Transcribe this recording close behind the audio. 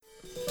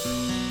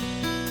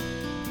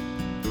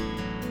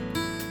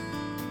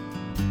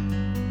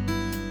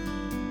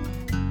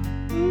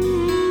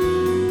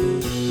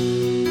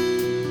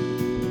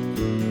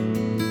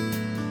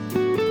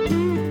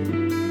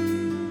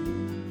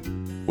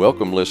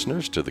Welcome,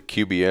 listeners, to the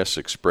QBS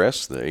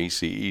Express, the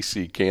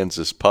ACEC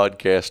Kansas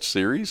podcast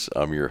series.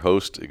 I'm your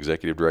host,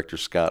 Executive Director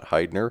Scott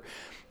Heidner,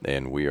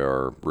 and we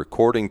are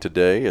recording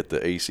today at the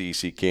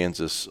ACEC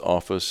Kansas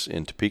office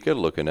in Topeka,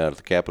 looking out at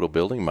the Capitol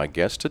building. My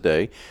guest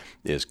today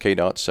is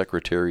KDOT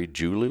Secretary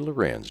Julie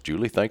Lorenz.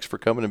 Julie, thanks for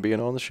coming and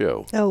being on the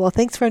show. Oh, well,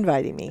 thanks for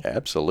inviting me.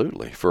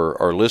 Absolutely.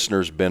 For our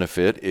listeners'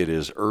 benefit, it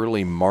is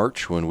early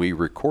March when we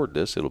record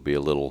this. It'll be a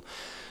little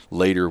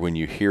later when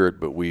you hear it,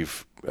 but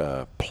we've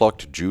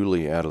plucked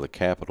Julie out of the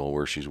Capitol,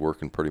 where she's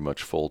working pretty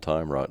much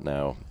full-time right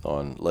now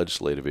on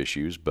legislative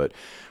issues. But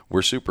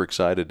we're super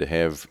excited to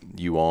have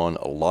you on.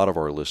 A lot of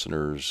our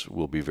listeners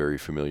will be very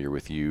familiar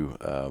with you,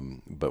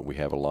 but we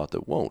have a lot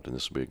that won't, and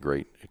this will be a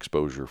great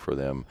exposure for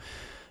them.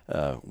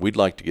 We'd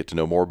like to get to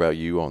know more about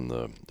you on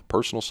the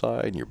personal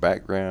side and your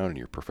background and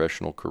your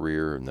professional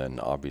career, and then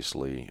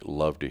obviously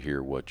love to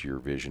hear what your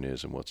vision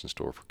is and what's in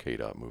store for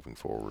KDOT moving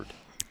forward.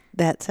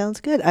 That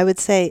sounds good. I would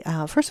say,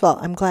 first of all,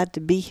 I'm glad to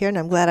be here, and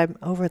I'm glad I'm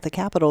over at the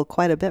Capitol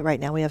quite a bit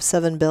right now. We have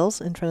 7 bills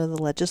in front of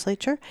the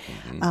legislature.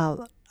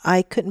 Mm-hmm.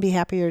 I couldn't be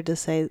happier to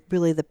say,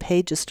 really, the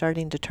page is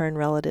starting to turn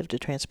relative to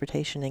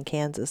transportation in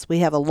Kansas. We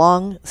have a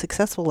long,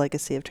 successful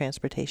legacy of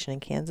transportation in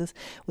Kansas.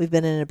 We've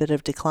been in a bit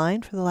of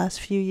decline for the last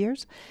few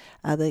years.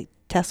 The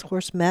task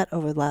force met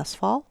over the last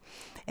fall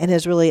and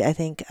has really, I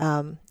think,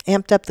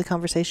 amped up the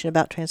conversation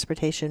about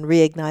transportation,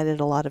 reignited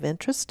a lot of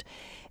interest.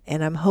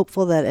 And I'm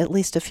hopeful that at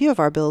least a few of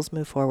our bills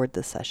move forward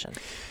this session.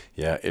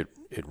 Yeah, it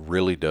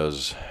really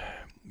does.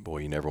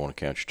 Boy, you never want to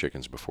count your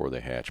chickens before they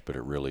hatch, but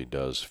it really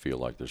does feel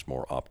like there's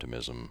more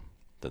optimism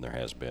than there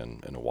has been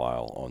in a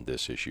while on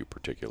this issue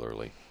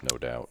particularly, no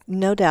doubt.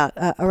 No doubt.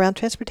 Around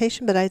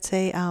transportation, but I'd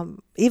say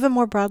even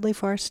more broadly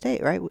for our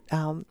state, right?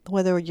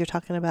 Whether you're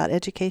talking about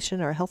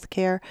education or health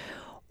care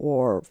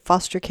or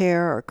foster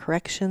care or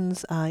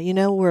corrections,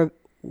 we're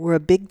a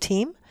big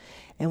team.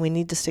 And we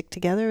need to stick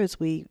together as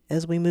we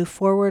move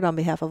forward on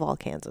behalf of all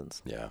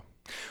Kansans. Yeah.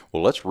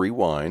 Well, let's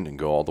rewind and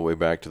go all the way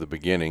back to the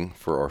beginning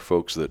for our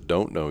folks that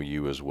don't know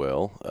you as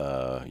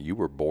well. You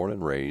were born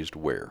and raised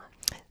where?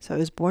 So I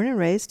was born and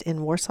raised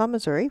in Warsaw,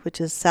 Missouri,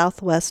 which is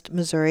southwest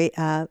Missouri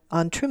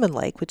on Truman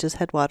Lake, which is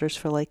headwaters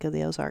for Lake of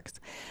the Ozarks.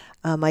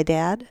 My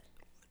dad,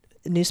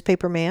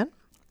 newspaper man,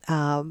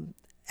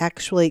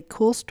 actually,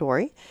 cool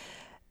story.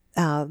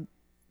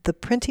 The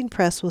printing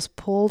press was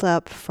pulled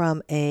up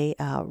from a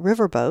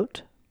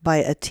riverboat by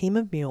a team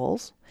of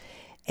mules,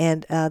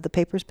 and the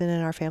paper's been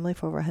in our family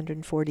for over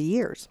 140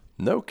 years.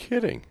 No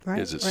kidding. Right?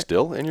 Is it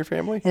still in your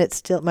family? And it's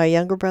still, my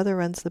younger brother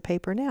runs the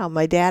paper now.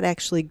 My dad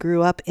actually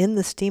grew up in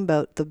the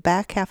steamboat. The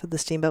back half of the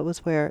steamboat was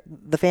where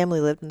the family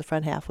lived, and the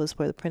front half was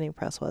where the printing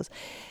press was.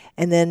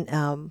 And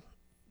then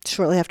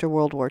shortly after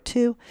World War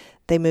II,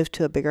 they moved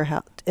to a bigger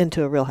house,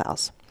 into a real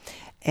house.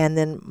 And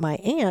then my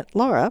aunt,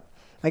 Laura,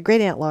 my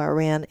great-aunt Laura,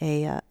 ran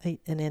an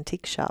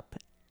antique shop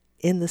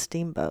in the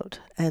steamboat.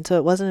 And so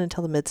it wasn't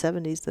until the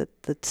mid-'70s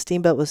that the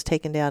steamboat was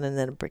taken down and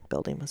then a brick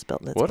building was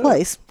built in its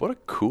place. What a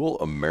cool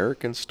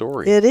American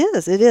story. It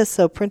is.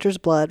 So printer's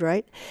blood,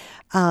 right?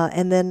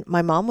 And then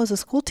my mom was a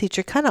school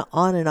teacher, kind of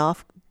on and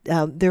off.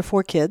 There are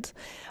 4 kids.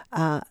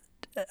 I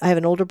have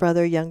an older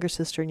brother, younger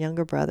sister, and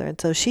younger brother. And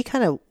so she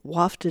kind of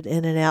wafted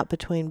in and out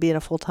between being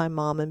a full-time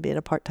mom and being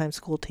a part-time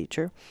school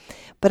teacher.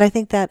 But I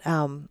think that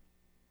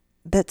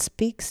that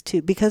speaks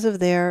to, because of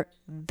their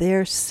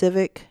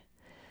civic,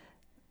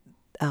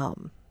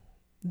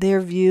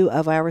 their view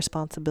of our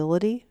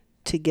responsibility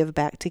to give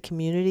back to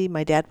community.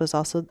 My dad was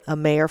also a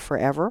mayor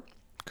forever.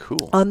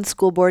 Cool. On the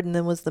school board, and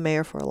then was the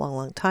mayor for a long,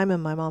 long time.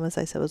 And my mom, as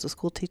I said, was a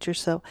school teacher.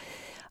 So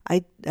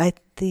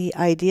the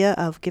idea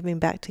of giving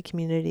back to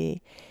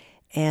community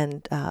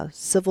and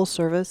civil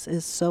service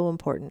is so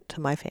important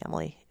to my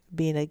family,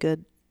 being a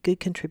good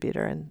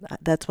contributor. And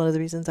that's one of the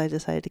reasons I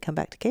decided to come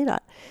back to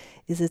KDOT,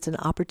 is it's an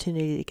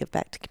opportunity to give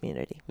back to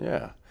community.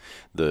 Yeah.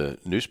 The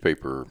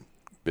newspaper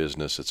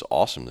business, it's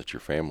awesome that your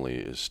family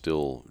is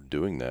still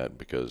doing that,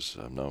 because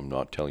I'm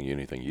not telling you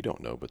anything you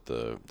don't know, but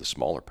the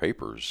smaller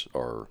papers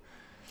are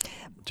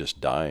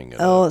just dying at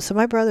so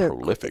my brother,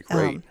 prolific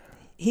rate.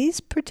 He's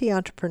pretty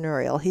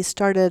entrepreneurial. He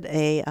started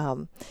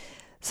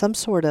some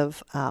sort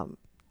of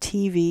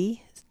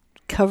TV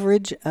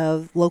coverage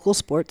of local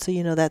sports,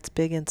 so that's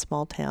big in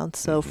small towns.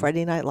 So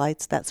Friday Night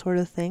Lights, that sort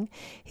of thing.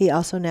 He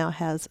also now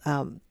has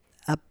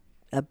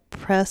a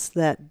press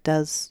that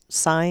does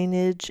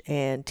signage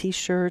and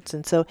T-shirts,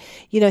 and so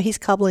he's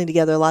cobbling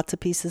together lots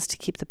of pieces to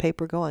keep the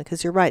paper going.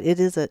 Because you're right,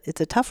 it's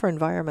a tougher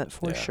environment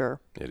for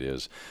sure. It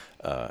is,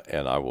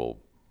 and I will,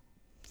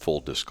 full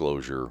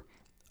disclosure,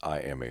 I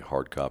am a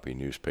hard copy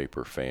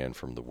newspaper fan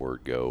from the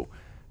word go.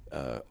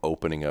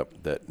 Opening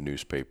up that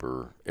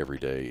newspaper every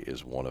day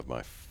is one of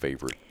my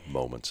favorite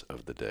moments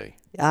of the day.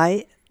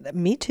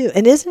 Me too.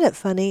 And isn't it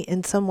funny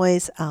in some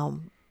ways?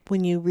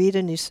 When you read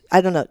a news,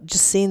 I don't know,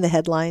 just seeing the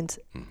headlines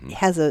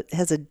has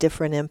a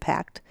different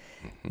impact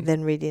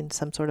than reading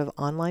some sort of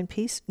online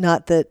piece.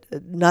 Not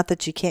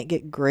that you can't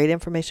get great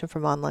information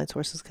from online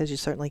sources, because you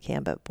certainly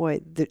can, but boy,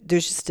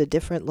 there's just a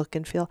different look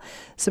and feel.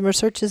 Some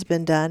research has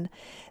been done.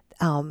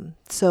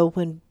 So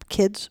when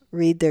kids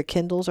read their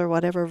Kindles or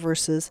whatever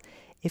versus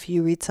if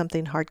you read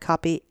something hard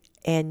copy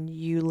and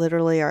you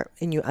literally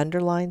and you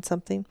underline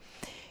something,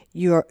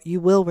 you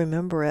will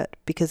remember it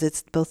because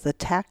it's both the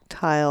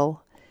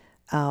tactile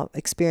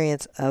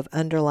experience of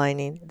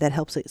underlining that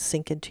helps it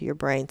sink into your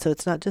brain. So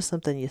it's not just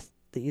something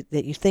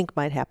that you think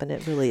might happen.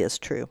 It really is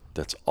true.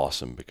 That's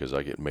awesome because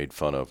I get made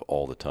fun of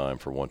all the time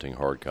for wanting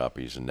hard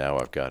copies, and now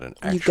I've got an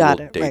You actual got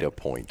it, data right.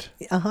 point.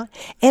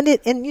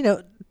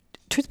 And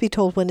truth be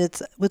told, when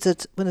it's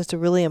a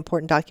really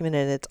important document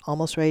and it's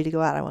almost ready to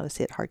go out, I want to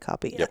see it hard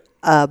copy.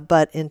 Yep.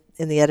 But in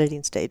the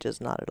editing stages,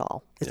 not at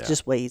all. It's Yeah.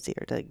 just way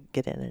easier to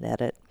get in and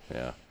edit.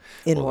 Yeah.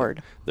 In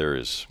Word.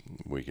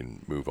 We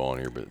can move on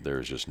here, but there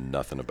is just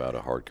nothing about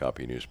a hard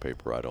copy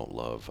newspaper I don't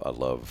love. I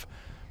love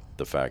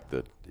the fact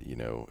that,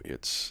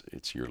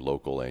 it's your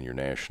local and your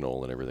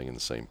national and everything in the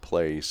same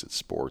place. It's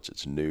sports,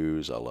 it's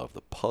news. I love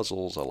the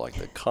puzzles. I like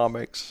the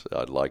comics.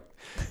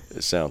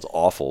 It sounds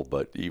awful,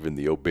 but even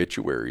the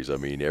obituaries. I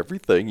mean,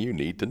 everything you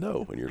need to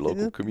know in your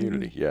local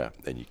community. Yeah,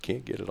 and you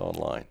can't get it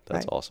online.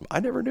 That's Right. awesome. I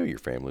never knew your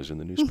family was in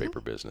the newspaper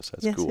business.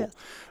 That's Yes, cool. yes.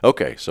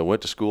 Okay, so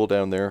went to school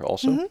down there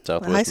also,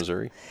 Southwest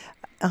Missouri?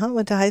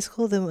 Went to high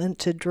school, then went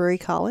to Drury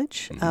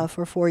College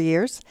for 4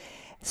 years.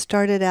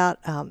 Started out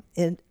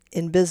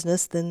in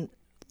business, then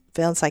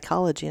found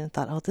psychology and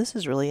thought, oh, this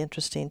is really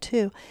interesting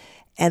too.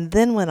 And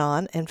then went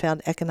on and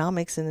found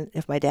economics. And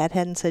if my dad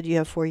hadn't said you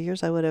have 4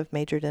 years, I would have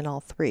majored in all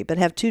three. But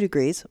have 2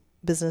 degrees,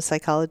 business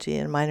psychology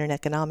and minor in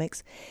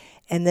economics.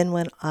 And then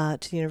went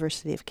to the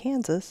University of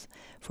Kansas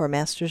for a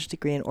master's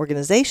degree in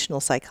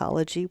organizational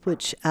psychology,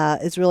 which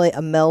is really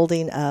a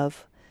melding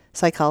of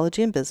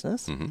psychology and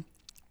business.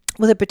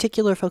 With a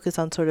particular focus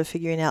on sort of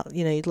figuring out,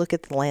 you look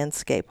at the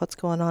landscape, what's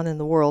going on in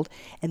the world,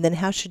 and then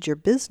how should your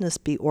business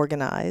be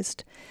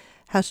organized,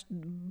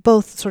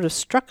 both sort of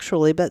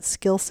structurally but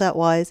skill set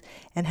wise,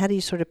 and how do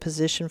you sort of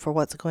position for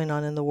what's going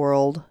on in the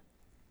world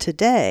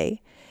today.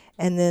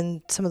 And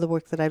then some of the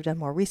work that I've done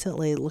more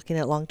recently, looking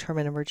at long-term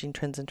and emerging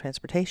trends in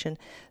transportation,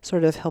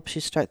 sort of helps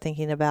you start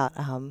thinking about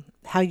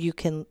how you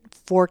can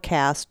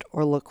forecast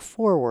or look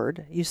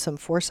forward, use some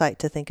foresight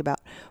to think about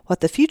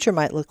what the future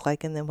might look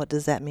like, and then what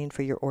does that mean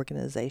for your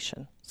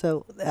organization.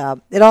 So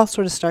it all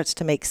sort of starts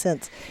to make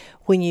sense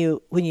when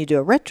you do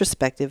a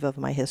retrospective of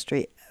my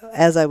history.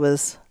 As I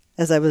was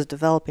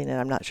developing it,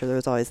 I'm not sure there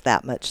was always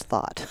that much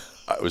thought.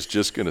 I was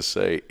just going to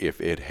say, if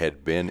it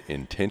had been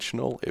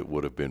intentional, it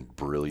would have been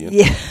brilliant.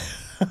 Yeah.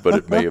 But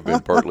it may have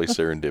been partly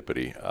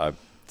serendipity.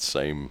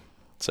 Same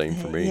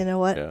for me. You know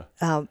what?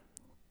 Yeah.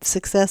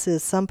 Success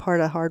is some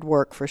part of hard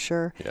work for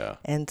sure, Yeah.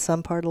 and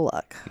some part of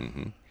luck.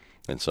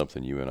 And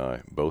something you and I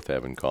both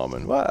have in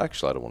common. Well,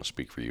 actually, I don't want to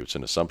speak for you. It's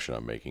an assumption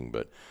I'm making,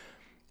 but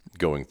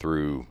going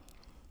through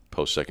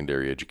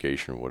post-secondary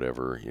education or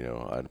whatever,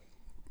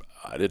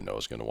 I didn't know I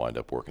was going to wind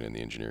up working in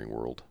the engineering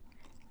world.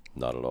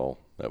 Not at all.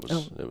 It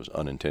was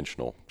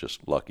unintentional,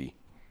 just lucky.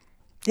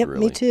 Yep,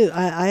 Really. me too.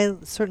 I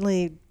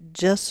certainly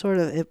just sort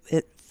of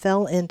it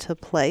fell into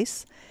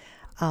place.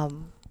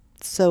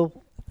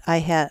 So I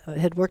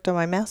had worked on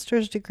my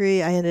master's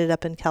degree. I ended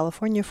up in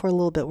California for a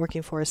little bit,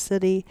 working for a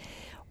city.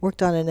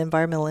 Worked on an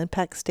environmental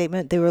impact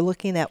statement. They were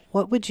looking at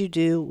what would you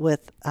do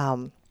with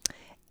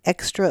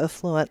extra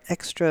effluent,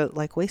 extra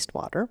like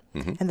wastewater.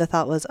 And the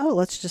thought was,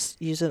 let's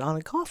just use it on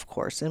a golf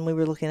course. And we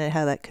were looking at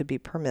how that could be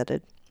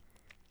permitted.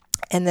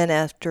 And then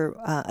after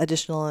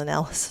additional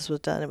analysis was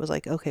done, it was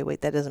like, okay,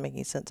 wait, that doesn't make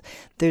any sense.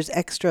 There's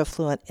extra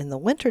effluent in the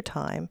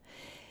wintertime,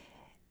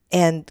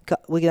 and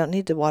we don't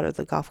need to water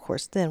the golf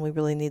course then. We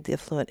really need the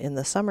effluent in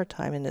the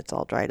summertime, and it's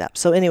all dried up.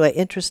 So anyway,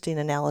 interesting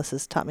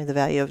analysis taught me the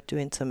value of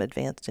doing some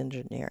advanced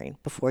engineering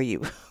before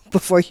you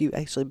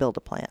actually build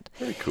a plant.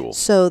 Very cool.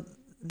 So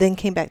then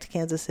came back to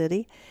Kansas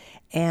City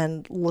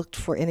and looked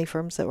for any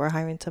firms that were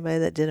hiring somebody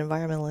that did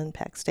environmental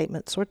impact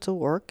statement sorts of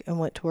work, and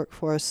went to work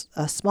for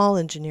a small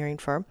engineering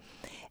firm.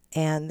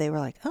 And they were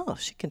like, oh,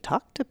 she can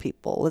talk to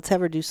people. Let's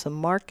have her do some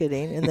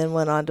marketing. And then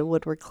went on to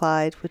Woodward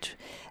Clyde, which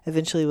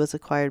eventually was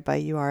acquired by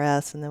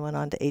URS, and then went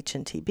on to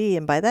H&TB.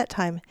 And by that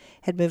time,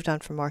 had moved on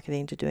from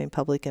marketing to doing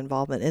public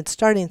involvement and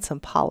starting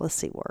some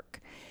policy work.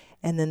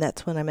 And then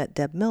that's when I met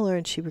Deb Miller,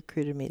 and she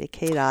recruited me to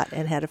KDOT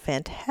and had a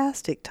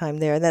fantastic time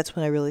there. And that's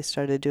when I really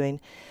started doing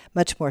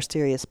much more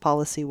serious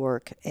policy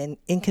work in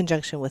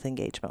conjunction with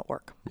engagement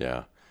work.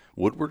 Yeah.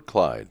 Woodward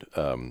Clyde,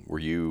 were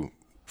you...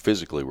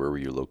 Physically, where were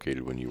you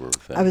located when you were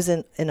with them? I was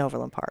in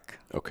Overland Park.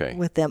 Okay.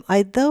 With them.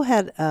 I, though,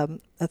 had a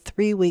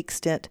 3-week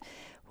stint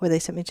where they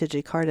sent me to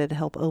Jakarta to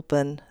help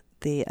open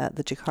the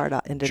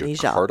Jakarta,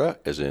 Indonesia. Jakarta,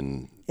 as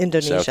in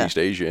Indonesia. Southeast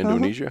Asia,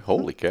 Indonesia?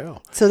 Holy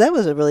cow. So that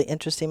was a really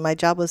interesting. My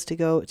job was to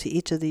go to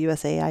each of the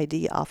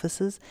USAID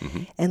offices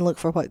and look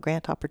for what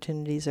grant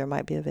opportunities there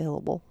might be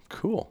available.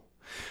 Cool.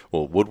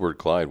 Well, Woodward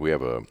Clyde, we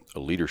have a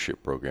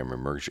leadership program,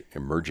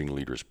 emerging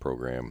leaders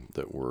program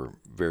that we're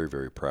very,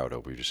 very proud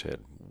of. We've just had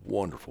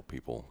wonderful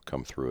people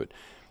come through it.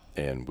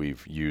 And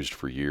we've used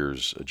for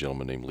years a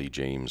gentleman named Lee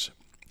James.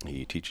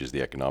 He teaches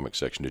the economics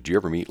section. Did you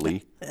ever meet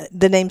Lee?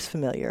 The name's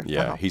familiar.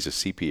 Yeah, he's a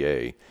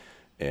CPA,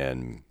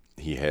 and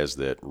he has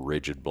that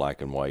rigid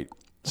black and white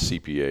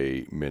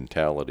CPA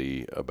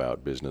mentality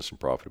about business and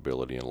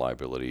profitability and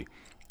liability,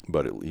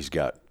 but he's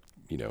got,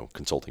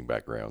 consulting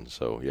background.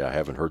 So yeah, I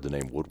haven't heard the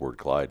name Woodward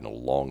Clyde in a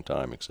long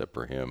time except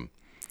for him.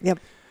 Yep.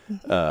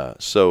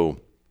 So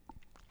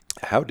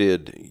how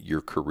did your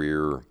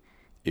career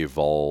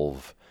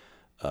evolve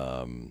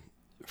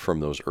from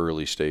those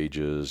early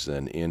stages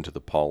and into the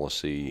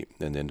policy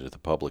and into the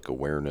public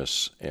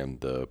awareness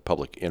and the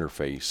public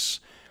interface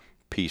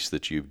piece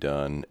that you've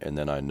done? And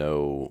then I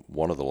know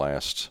one of the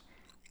last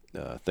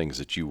things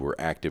that you were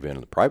active in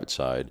on the private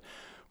side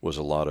was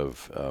a lot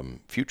of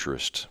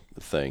futurist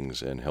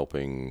things and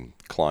helping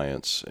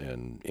clients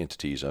and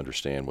entities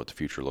understand what the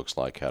future looks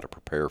like, how to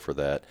prepare for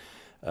that.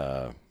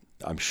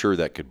 I'm sure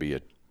that could be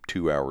a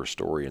 2-hour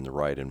story in the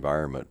right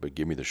environment, but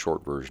give me the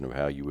short version of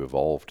how you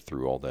evolved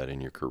through all that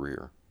in your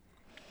career.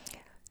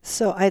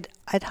 So I'd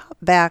hop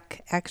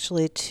back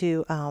actually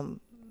to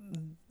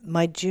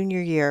my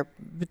junior year,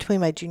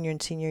 between my junior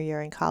and senior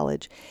year in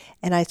college,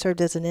 and I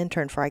served as an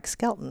intern for Ike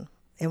Skelton.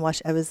 I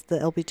was the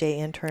LBJ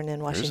intern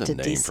in Washington,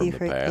 D.C.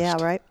 From the past.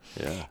 Yeah, right?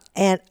 Yeah.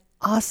 And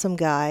awesome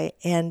guy,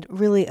 and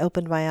really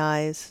opened my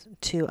eyes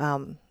to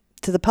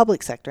the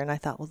public sector. And I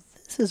thought, well,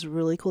 this is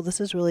really cool. This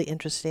is really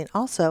interesting.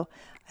 Also,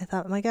 I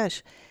thought, my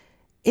gosh,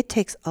 it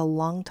takes a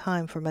long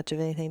time for much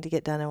of anything to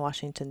get done in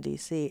Washington,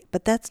 D.C.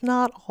 But that's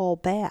not all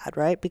bad,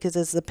 right? Because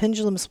as the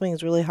pendulum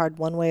swings really hard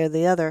one way or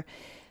the other,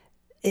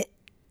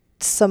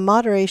 some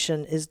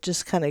moderation is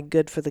just kind of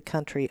good for the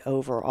country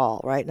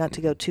overall, right? Not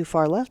to go too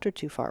far left or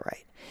too far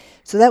right.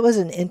 So that was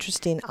an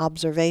interesting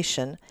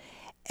observation.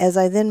 As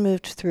I then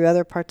moved through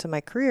other parts of my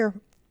career,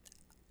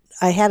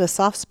 I had a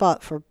soft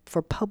spot for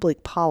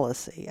public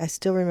policy. I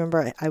still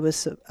remember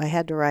I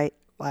had to write,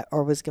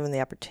 or was given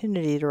the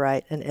opportunity to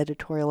write, an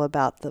editorial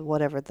about the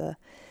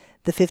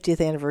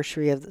 50th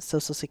anniversary of the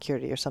Social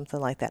Security or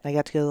something like that. And I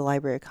got to go to the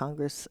Library of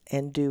Congress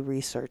and do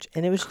research,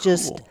 and it was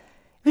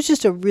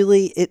just a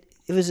really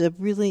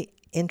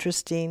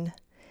interesting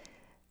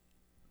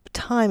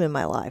time in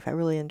my life. I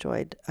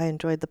enjoyed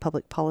the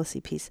public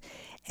policy piece.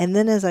 And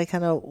then as I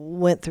kind of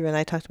went through, and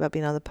I talked about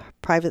being on the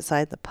private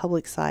side, the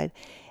public side,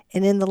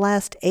 and in the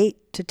last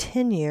 8 to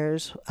 10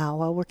 years,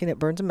 while working at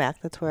Burns &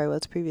 Mac, that's where I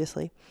was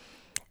previously,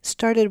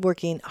 started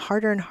working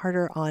harder and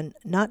harder on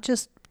not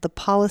just the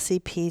policy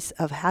piece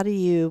of how do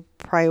you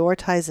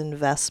prioritize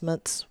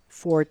investments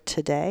for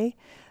today,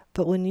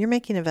 but when you're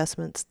making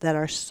investments that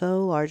are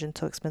so large and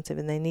so expensive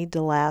and they need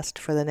to last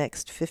for the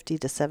next 50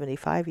 to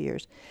 75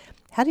 years,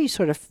 how do you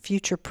sort of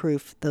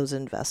future-proof those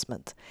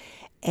investments?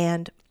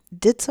 And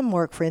did some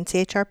work for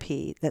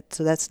NCHRP,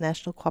 that's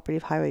National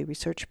Cooperative Highway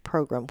Research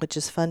Program, which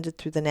is funded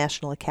through the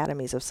National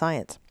Academies of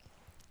Science.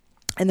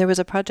 And there was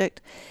a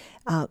project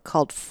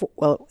called,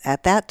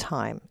 at that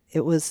time,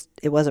 it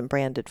wasn't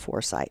branded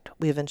Foresight.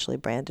 We eventually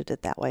branded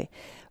it that way.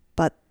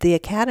 But the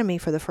Academy,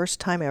 for the first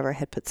time ever,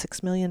 had put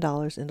 $6 million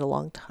into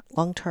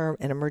long-term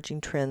and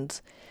emerging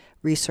trends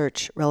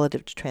research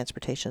relative to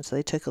transportation. So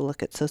they took a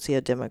look at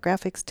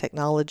sociodemographics,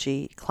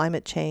 technology,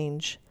 climate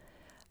change,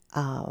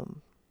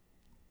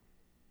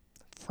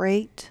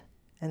 freight,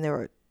 and there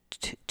were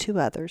two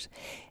others.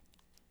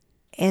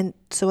 And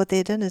so what they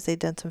had done is they'd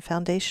done some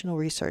foundational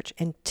research,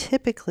 and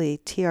typically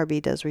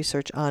TRB does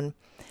research on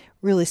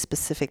really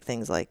specific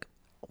things like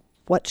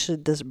what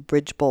should this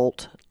bridge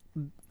bolt,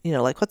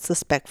 like what's the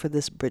spec for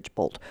this bridge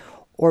bolt,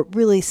 or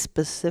really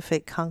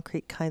specific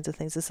concrete kinds of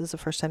things. This is the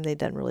first time they'd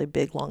done really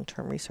big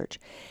long-term research.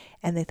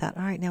 And they thought,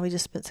 all right, now we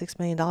just spent $6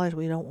 million.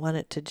 We don't want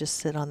it to just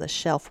sit on the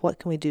shelf. What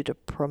can we do to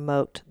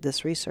promote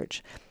this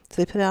research? So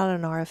they put out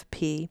an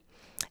RFP,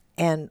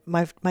 and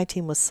my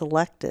team was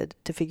selected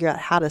to figure out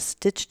how to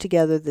stitch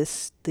together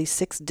these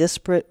 6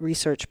 disparate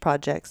research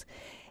projects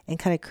and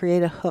kind of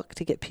create a hook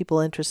to get people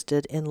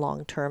interested in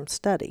long-term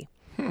study.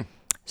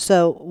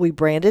 So we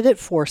branded it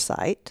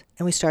Foresight,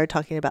 and we started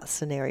talking about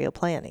scenario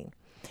planning,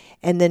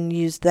 and then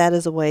used that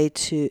as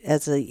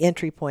as the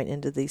entry point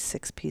into these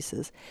 6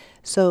 pieces.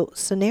 So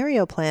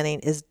scenario planning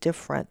is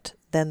different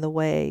than the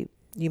way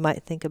you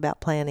might think about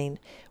planning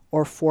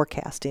or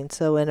forecasting.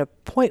 So in a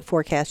point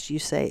forecast, you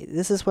say,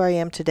 this is where I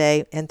am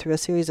today, and through a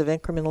series of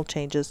incremental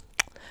changes,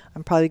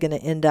 I'm probably going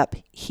to end up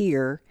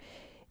here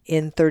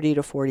in 30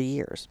 to 40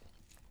 years.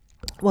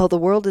 Well, the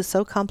world is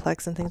so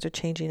complex and things are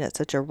changing at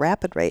such a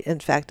rapid rate, in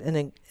fact,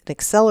 an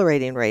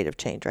accelerating rate of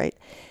change, right?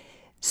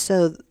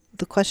 So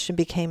the question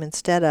became,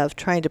 instead of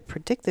trying to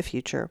predict the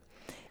future,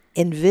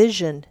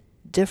 envision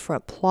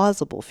different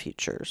plausible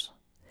futures,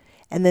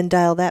 and then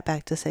dial that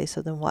back to say,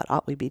 so then what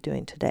ought we be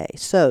doing today?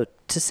 So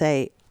to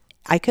say,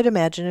 I could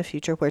imagine a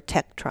future where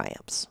tech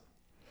triumphs.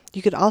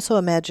 You could also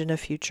imagine a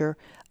future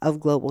of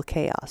global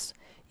chaos.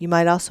 You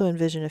might also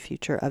envision a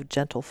future of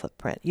gentle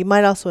footprint. You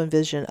might also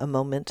envision a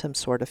momentum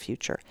sort of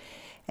future.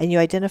 And you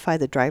identify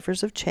the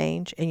drivers of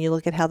change, and you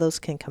look at how those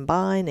can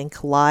combine and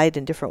collide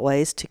in different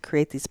ways to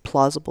create these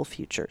plausible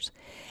futures.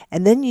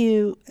 And then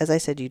you, as I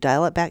said, you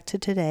dial it back to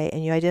today,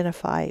 and you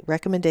identify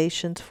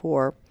recommendations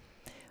for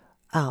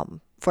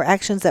for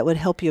actions that would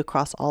help you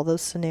across all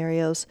those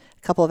scenarios,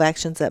 a couple of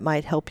actions that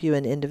might help you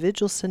in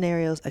individual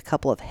scenarios, a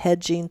couple of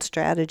hedging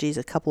strategies,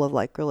 a couple of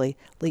like really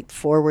leap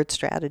forward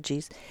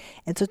strategies.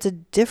 And so it's a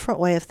different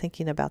way of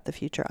thinking about the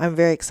future. I'm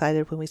very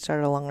excited when we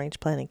started a long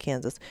range plan in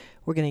Kansas.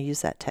 We're going to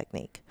use that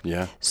technique.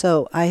 Yeah.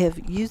 So I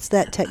have used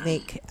that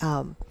technique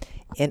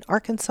in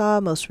Arkansas,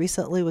 most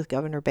recently with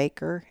Governor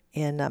Baker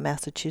in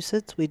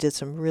Massachusetts. We did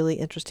some really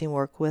interesting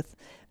work with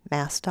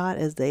MassDOT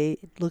as they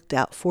looked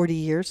out 40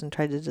 years and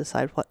tried to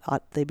decide what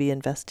ought they be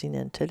investing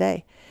in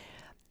today.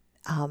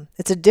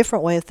 It's a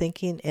different way of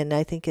thinking, and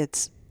I think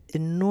it's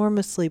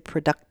enormously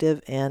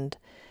productive and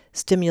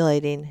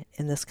stimulating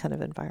in this kind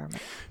of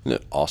environment.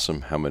 Isn't it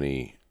awesome how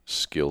many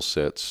skill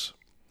sets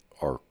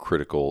are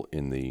critical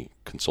in the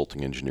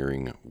consulting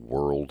engineering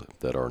world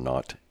that are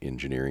not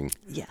engineering?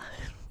 Yeah.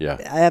 Yeah.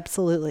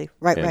 Absolutely.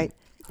 Right.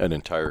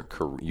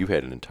 You've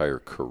had an entire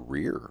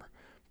career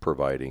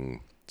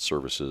providing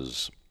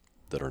services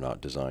that are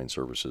not design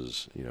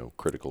services,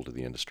 critical to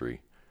the industry.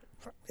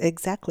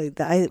 Exactly.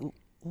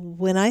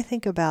 When I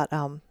think about,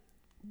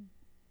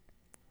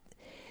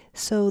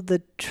 so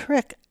the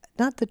trick,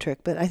 not the trick,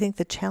 but I think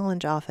the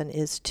challenge often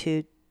is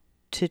to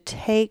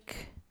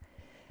take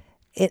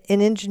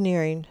in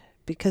engineering,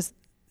 because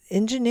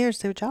engineers,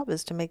 their job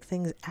is to make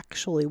things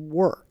actually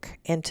work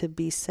and to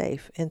be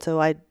safe. And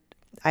so I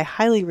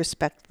highly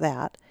respect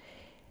that.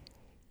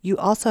 You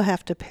also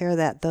have to pair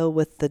that, though,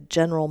 with the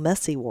general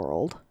messy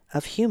world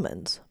of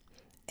humans,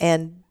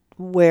 and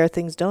where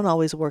things don't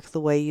always work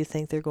the way you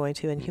think they're going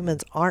to, and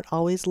humans aren't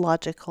always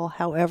logical.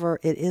 However,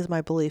 it is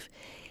my belief,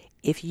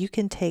 if you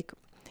can take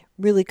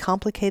really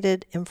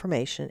complicated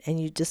information and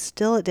you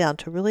distill it down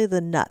to really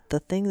the nut, the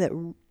thing that,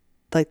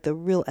 like the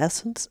real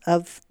essence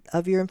of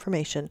your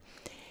information,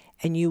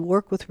 and you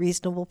work with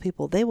reasonable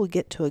people, they will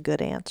get to a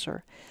good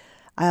answer.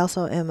 I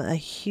also am a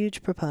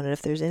huge proponent,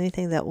 if there's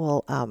anything that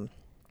will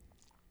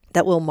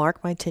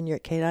mark my tenure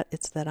at KDOT,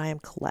 it's that I am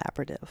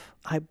collaborative.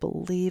 I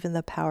believe in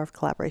the power of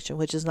collaboration,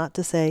 which is not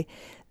to say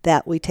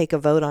that we take a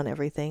vote on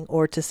everything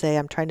or to say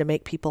I'm trying to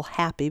make people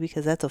happy,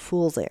 because that's a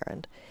fool's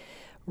errand.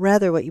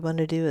 Rather, what you want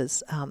to do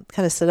is kind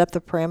of set up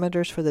the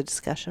parameters for the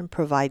discussion,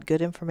 provide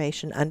good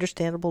information,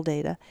 understandable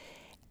data,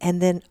 and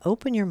then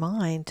open your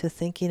mind to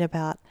thinking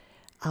about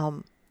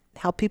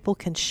how people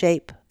can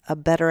shape a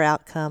better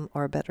outcome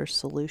or a better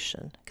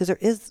solution.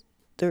 Because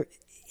there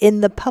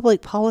in the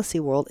public policy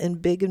world, in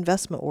big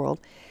investment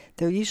world,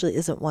 there usually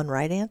isn't one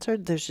right answer.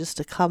 There's just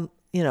a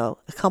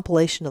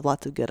compilation of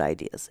lots of good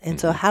ideas. And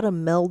so how to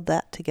meld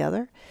that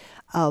together,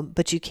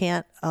 but you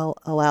can't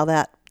allow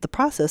the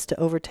process to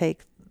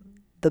overtake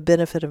the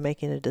benefit of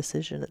making a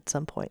decision at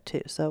some point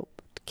too. So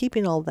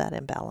keeping all of that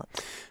in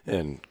balance.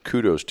 And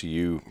kudos to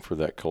you for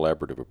that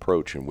collaborative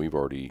approach, and we've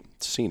already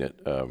seen it.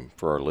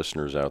 For our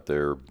listeners out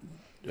there,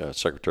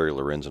 Secretary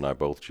Lorenz and I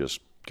both just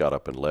got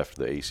up and left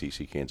the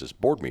ACC Kansas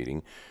board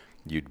meeting.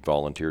 You'd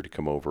volunteered to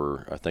come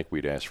over. I think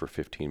we'd asked for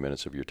 15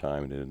 minutes of your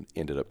time, and it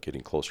ended up getting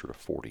closer to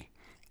 40.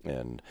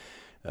 And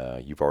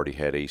you've already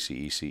had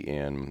ACEC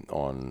in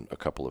on a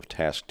couple of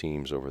task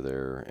teams over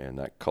there, and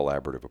that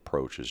collaborative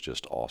approach is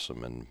just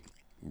awesome, and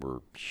we're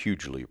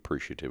hugely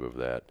appreciative of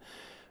that.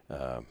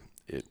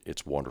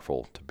 It's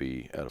wonderful to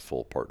be at a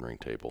full partnering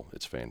table.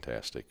 It's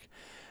fantastic.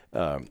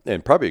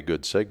 And probably a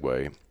good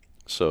segue.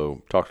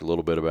 So talked a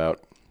little bit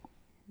about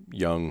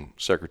young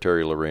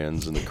Secretary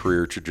Lorenz and the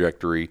career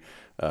trajectory.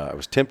 I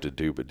was tempted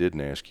to, but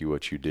didn't ask you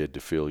what you did to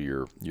fill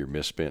your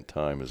misspent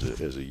time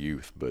as a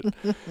youth. But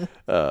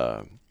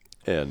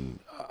and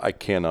I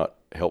cannot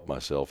help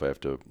myself. I have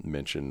to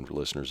mention for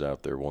listeners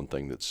out there, one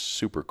thing that's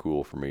super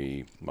cool for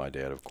me. My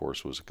dad, of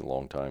course, was a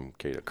longtime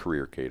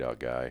career KDOT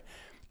guy,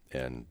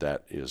 and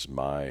that is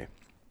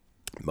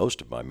most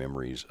of my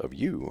memories of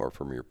you are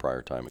from your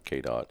prior time at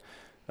KDOT.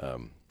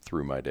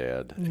 Through my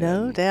dad.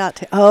 No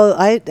doubt. Oh,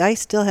 I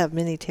still have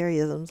many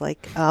Terryisms,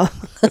 like.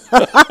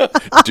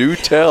 Do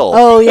tell.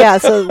 Oh yeah.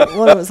 So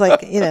one of them was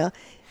like,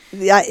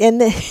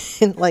 and then,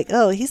 like,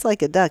 oh, he's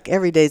like a duck.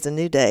 Every day's a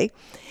new day.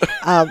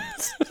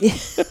 That's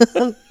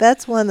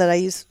one that I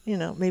use,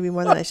 maybe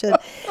more than I should.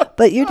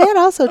 But your dad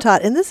also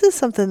taught, and this is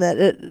something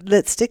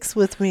that sticks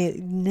with me.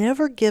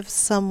 Never give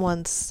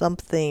someone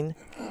something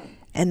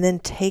and then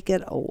take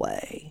it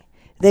away.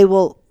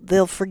 They'll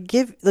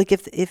forgive. Like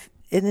if.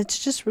 And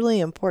it's just really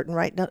important,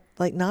 right?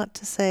 Not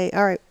to say,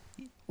 all right,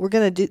 we're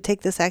going to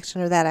take this action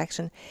or that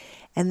action,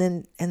 and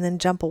then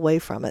jump away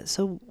from it.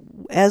 So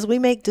as we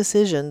make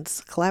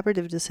decisions,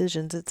 collaborative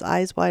decisions, it's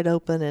eyes wide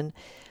open and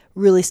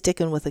really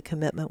sticking with a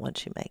commitment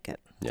once you make it.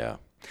 Yeah,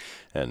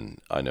 and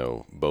I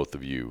know both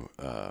of you.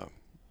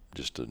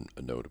 Just a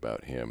note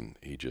about him: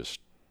 he just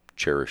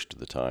cherished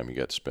the time he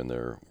got to spend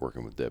there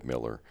working with Deb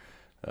Miller.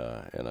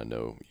 And I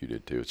know you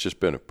did too. It's just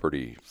been a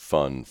pretty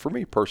fun, for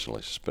me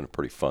personally, it's just been a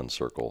pretty fun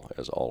circle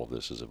as all of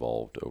this has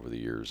evolved over the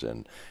years.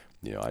 And,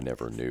 I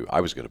never knew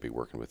I was going to be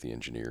working with the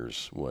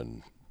engineers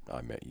when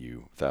I met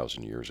you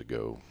 1,000 years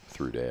ago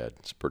through Dad.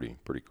 It's pretty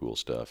cool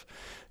stuff.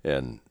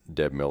 And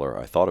Deb Miller,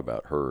 I thought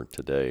about her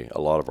today.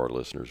 A lot of our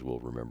listeners will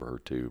remember her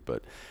too,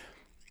 but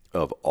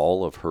of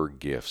all of her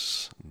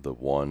gifts, the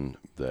one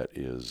that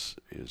is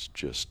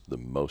just the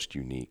most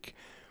unique.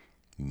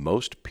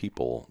 Most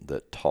people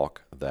that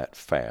talk that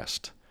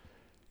fast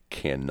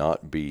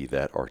cannot be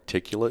that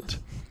articulate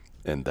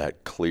and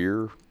that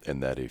clear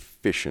and that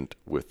efficient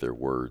with their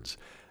words.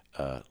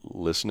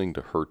 Listening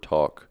to her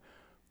talk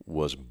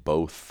was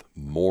both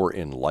more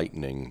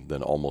enlightening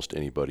than almost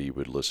anybody you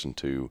would listen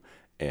to,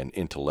 and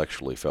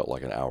intellectually felt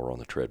like an hour on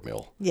the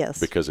treadmill. Yes.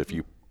 Because if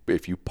you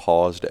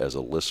paused as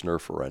a listener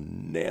for a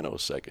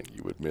nanosecond,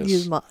 you would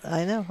miss.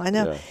 I know.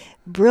 Yeah.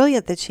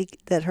 Brilliant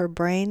that her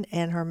brain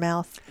and her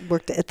mouth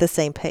worked at the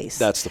same pace.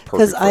 That's the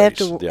perfect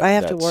phrase. I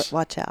have to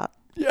watch out.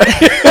 Yeah.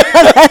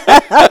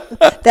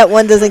 That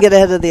one doesn't get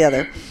ahead of the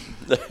other.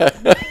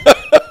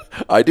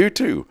 I do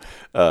too.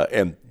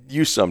 And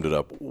you summed it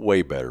up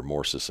way better,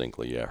 more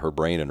succinctly. Yeah, her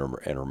brain and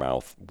her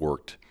mouth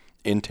worked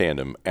in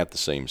tandem at the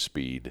same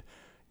speed,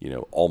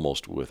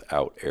 almost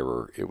without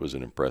error. It was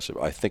an impressive.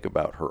 I think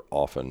about her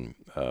often.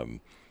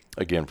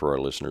 Again, for our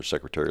listeners,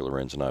 Secretary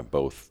Lorenz and I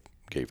both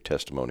gave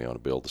testimony on a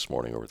bill this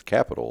morning over at the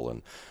Capitol,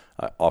 and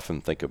I often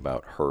think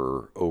about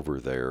her over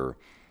there.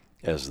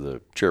 As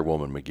the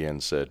chairwoman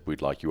McGinn said,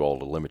 we'd like you all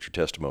to limit your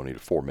testimony to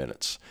 4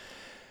 minutes,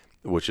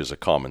 which is a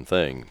common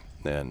thing.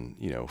 And,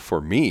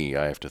 for me,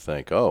 I have to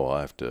think, I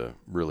have to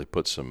really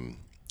put some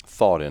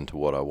thought into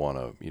what I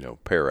want to,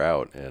 pare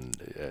out.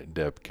 And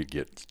Deb could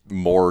get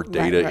more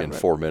data in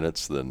 4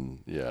 minutes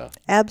than, yeah.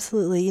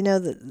 Absolutely.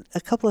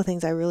 A couple of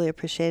things I really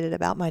appreciated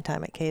about my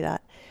time at KDOT.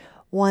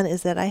 One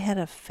is that I had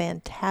a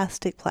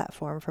fantastic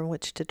platform from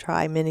which to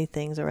try many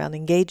things around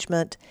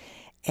engagement.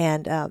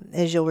 And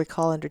as you'll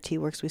recall, under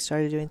T-Works, we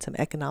started doing some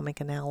economic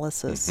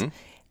analysis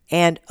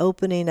and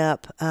opening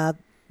up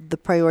the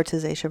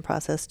prioritization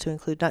process to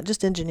include not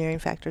just engineering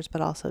factors,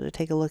 but also to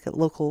take a look at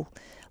local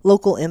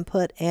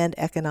input and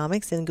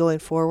economics. And going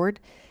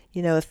forward,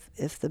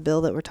 if the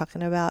bill that we're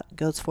talking about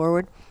goes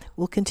forward,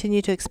 we'll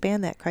continue to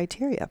expand that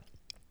criteria.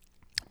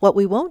 What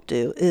we won't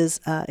do is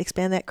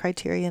expand that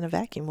criteria in a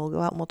vacuum. We'll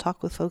go out and we'll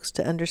talk with folks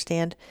to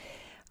understand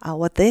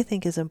what they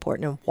think is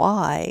important and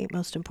why,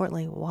 most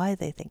importantly, why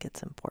they think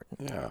it's important.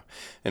 Yeah,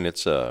 and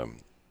it's a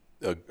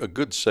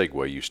good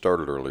segue. You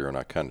started earlier, and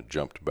I kind of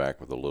jumped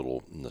back with a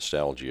little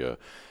nostalgia.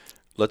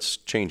 Let's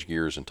change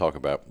gears and talk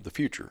about the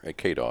future at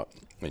KDOT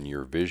and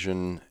your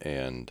vision,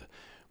 and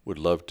would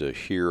love to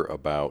hear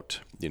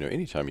about,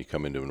 anytime you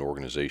come into an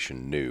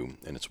organization new,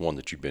 and it's one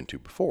that you've been to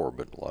before,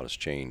 but a lot has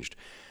changed,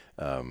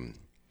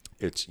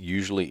 it's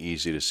usually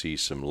easy to see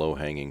some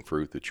low-hanging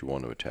fruit that you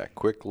want to attack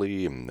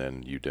quickly, and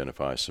then you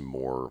identify some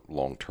more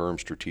long-term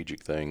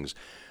strategic things.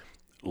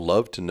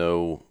 Love to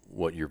know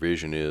what your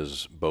vision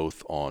is,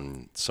 both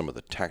on some of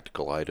the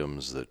tactical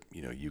items that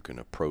you can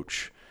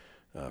approach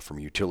from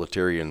a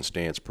utilitarian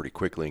stance pretty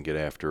quickly and get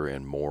after,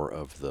 and more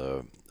of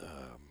the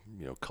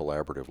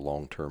collaborative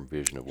long-term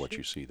vision of what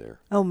you see there.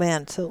 Oh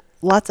man, so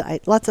lots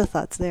of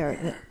thoughts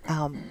there.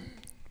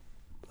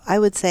 I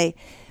would say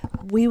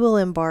we will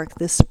embark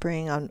this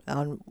spring on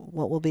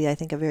what will be, I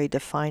think, a very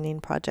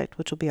defining project,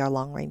 which will be our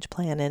long-range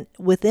plan. And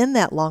within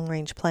that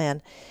long-range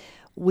plan,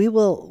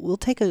 we'll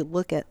take a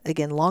look at,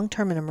 again,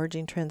 long-term and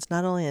emerging trends,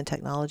 not only in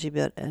technology,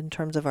 but in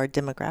terms of our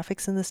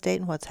demographics in the state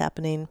and what's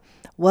happening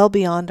well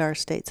beyond our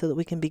state, so that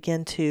we can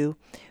begin to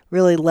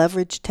really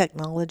leverage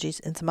technologies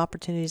and some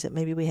opportunities that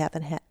maybe we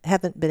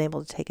haven't been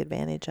able to take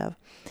advantage of.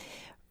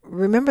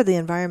 Remember, the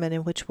environment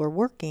in which we're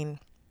working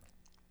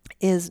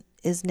is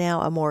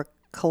now a more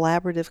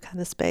collaborative kind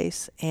of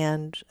space,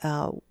 and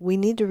we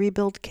need to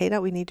rebuild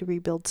KDOT. We need to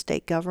rebuild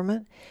state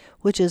government,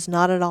 which is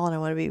not at all, and I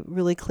want to be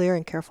really clear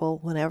and careful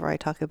whenever I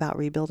talk about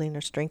rebuilding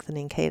or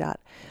strengthening KDOT.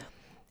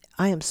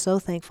 I am so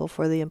thankful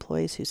for the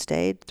employees who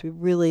stayed through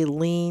really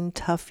lean,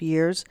 tough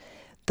years.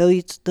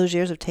 Those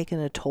years have taken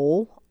a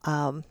toll,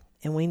 and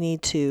we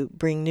need to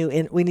bring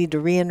we need to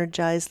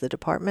re-energize the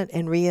department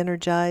and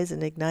re-energize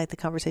and ignite the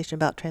conversation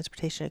about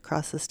transportation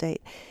across the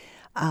state.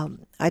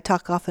 I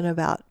talk often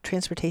about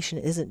transportation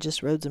isn't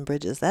just roads and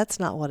bridges. That's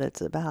not what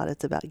it's about.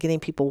 It's about getting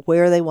people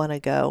where they want to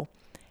go,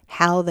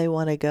 how they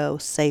want to go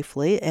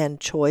safely, and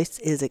choice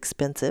is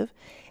expensive,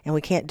 and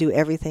we can't do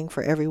everything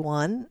for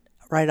everyone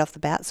right off the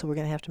bat, so we're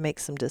going to have to make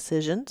some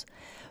decisions.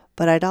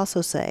 But I'd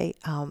also say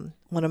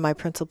one of my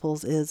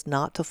principles is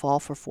not to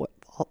fall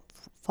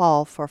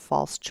for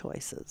false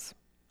choices.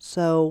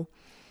 So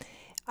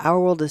our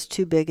world is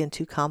too big and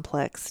too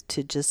complex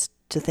to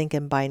think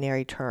in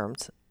binary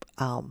terms.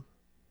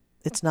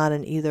 It's not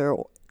an either,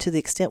 to the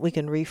extent we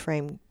can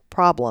reframe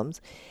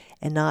problems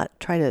and not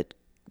try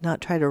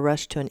to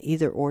rush to an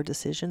either or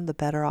decision, the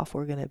better off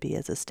we're going to be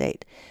as a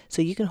state.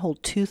 So you can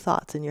hold two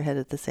thoughts in your head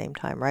at the same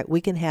time, right?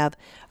 We can have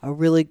a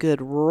really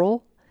good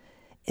rural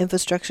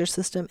infrastructure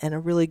system and a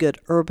really good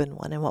urban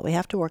one. And what we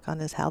have to work on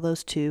is how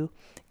those two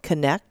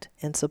connect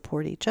and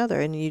support each other.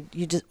 And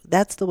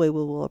that's the way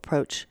we will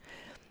approach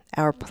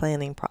our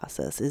planning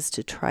process, is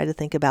to try to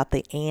think about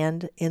the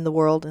and in the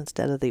world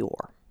instead of the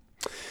or.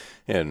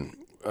 And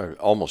I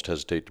almost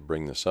hesitate to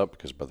bring this up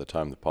because by the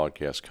time the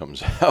podcast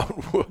comes out,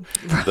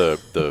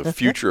 the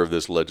future of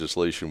this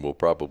legislation will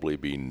probably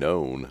be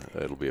known.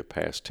 It'll be a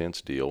past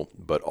tense deal.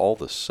 But all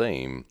the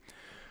same,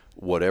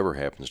 whatever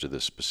happens to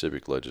this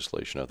specific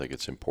legislation, I think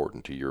it's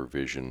important to your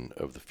vision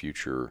of the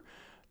future.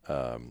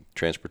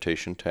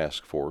 Transportation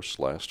Task Force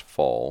last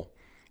fall.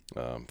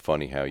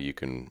 Funny how you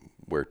can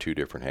wear two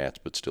different hats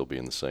but still be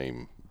in the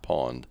same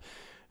pond.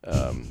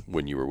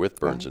 When you were with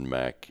Burns and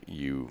Mac,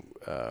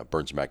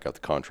 Burns and Mac got the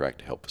contract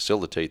to help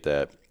facilitate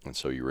that, and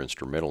so you were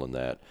instrumental in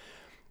that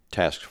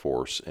task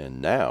force.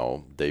 And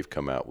now they've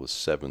come out with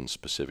 7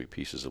 specific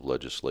pieces of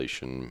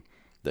legislation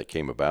that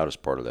came about as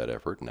part of that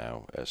effort.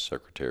 Now, as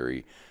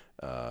Secretary,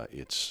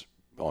 it's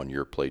on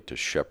your plate to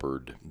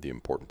shepherd the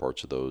important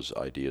parts of those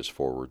ideas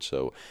forward.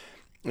 So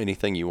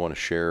anything you want to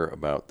share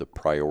about the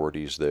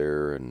priorities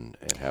there and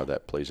how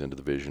that plays into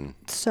the vision?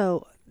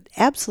 So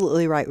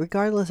absolutely right.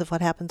 Regardless of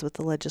what happens with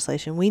the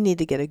legislation, we need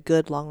to get a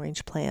good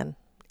long-range plan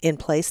in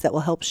place that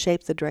will help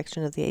shape the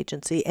direction of the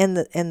agency and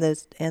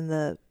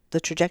the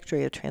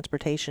trajectory of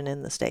transportation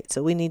in the state.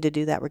 So we need to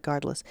do that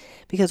regardless,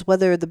 because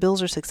whether the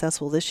bills are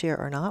successful this year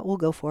or not, we'll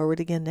go forward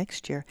again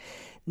next year.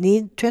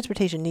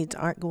 Transportation needs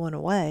aren't going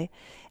away,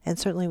 and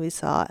certainly we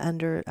saw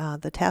under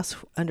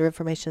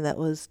information that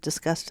was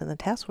discussed in the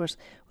task force,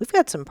 we've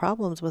got some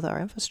problems with our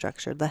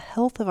infrastructure. The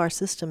health of our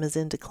system is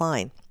in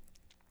decline.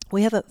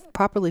 We haven't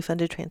properly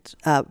funded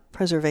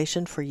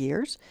preservation for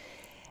years.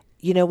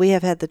 We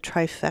have had the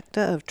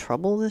trifecta of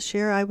trouble this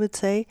year, I would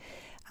say.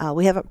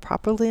 We haven't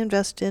properly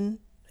invested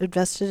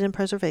in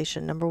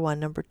preservation, number one.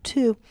 Number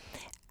two,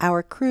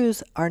 our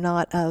crews are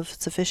not of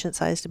sufficient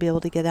size to be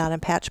able to get out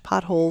and patch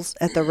potholes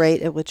at the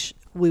rate at which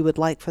we would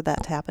like for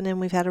that to happen, and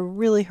we've had a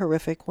really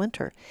horrific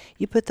winter.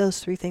 You put those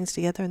 3 things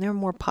together, and there are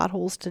more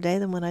potholes today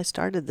than when I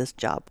started this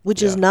job,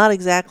 which is not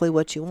exactly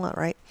what you want,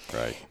 right?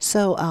 Right.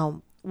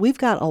 So we've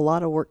got a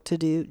lot of work to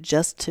do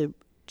just to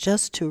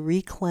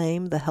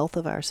reclaim the health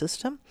of our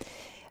system.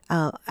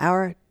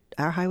 Our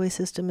highway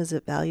system is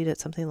valued at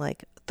something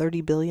like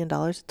 $30 billion.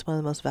 It's one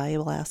of the most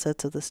valuable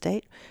assets of the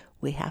state.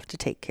 We have to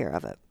take care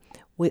of it.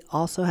 We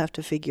also have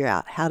to figure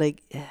out how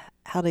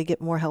to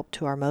get more help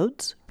to our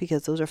modes,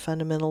 because those are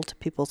fundamental to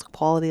people's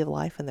quality of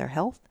life and their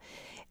health.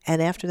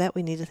 And after that,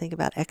 we need to think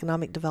about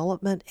economic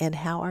development and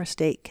how our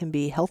state can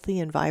be healthy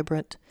and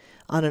vibrant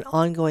on an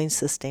ongoing,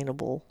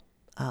 sustainable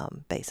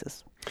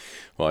basis.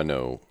 Well, I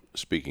know,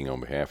 speaking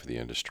on behalf of the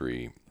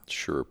industry,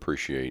 sure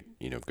appreciate,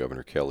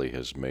 Governor Kelly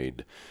has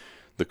made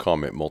the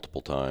comment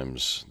multiple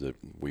times that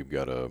we've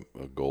got a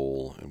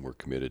goal and we're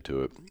committed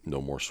to it.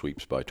 No more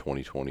sweeps by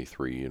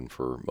 2023. And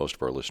for most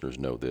of our listeners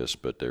know this,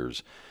 but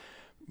there's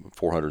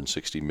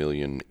 $460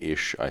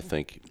 million-ish, I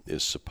think,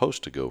 is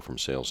supposed to go from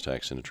sales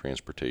tax into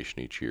transportation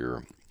each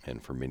year.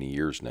 And for many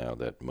years now,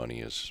 that money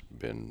has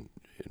been,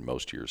 in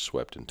most years,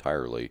 swept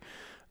entirely.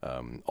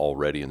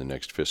 Already in the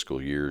next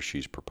fiscal year,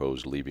 she's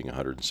proposed leaving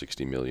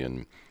 $160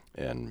 million.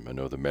 And I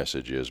know the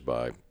message is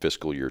by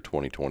fiscal year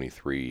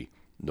 2023,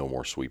 no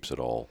more sweeps at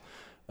all.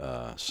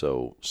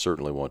 So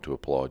certainly want to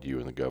applaud you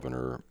and the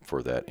governor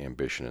for that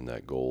ambition and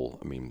that goal.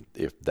 I mean,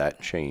 if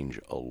that change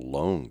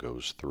alone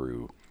goes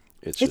through,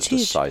 it's just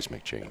huge. A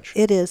seismic change.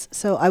 It is.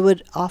 So I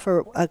would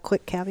offer a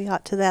quick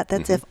caveat to that.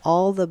 That's if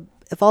all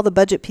the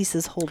budget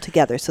pieces hold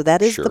together. So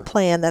that is the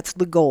plan. That's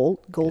the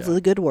goal. Goal is a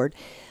good word.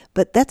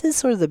 But that is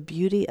sort of the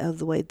beauty of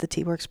the way the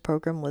T-Works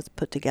program was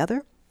put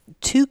together.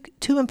 Two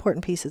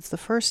important pieces. The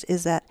first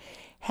is that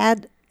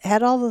had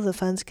all of the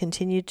funds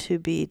continued to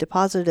be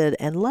deposited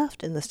and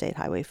left in the State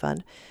Highway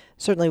Fund,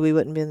 certainly we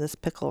wouldn't be in this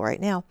pickle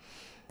right now.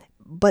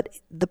 But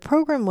the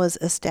program was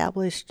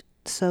established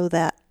so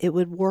that it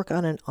would work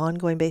on an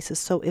ongoing basis.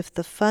 So if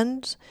the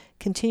funds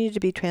continue to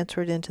be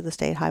transferred into the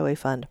State Highway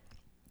Fund,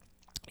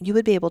 you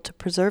would be able to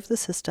preserve the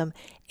system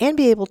and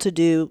be able to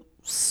do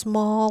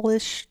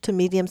smallish to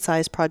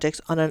medium-sized projects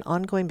on an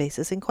ongoing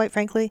basis. And quite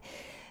frankly,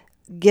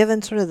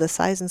 given sort of the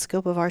size and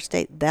scope of our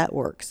state, that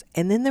works.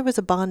 And then there was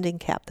a bonding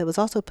cap that was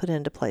also put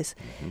into place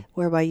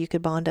whereby you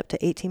could bond up to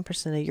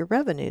 18% of your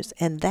revenues.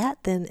 And that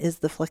then is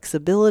the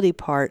flexibility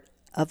part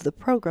of the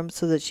program,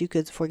 so that you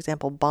could, for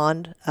example,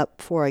 bond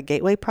up for a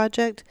gateway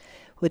project,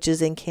 which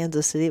is in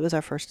Kansas City. It was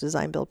our first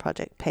design build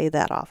project. Pay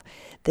that off.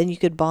 Then you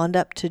could bond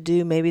up to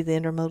do maybe the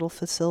intermodal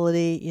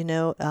facility,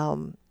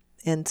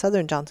 in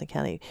southern Johnson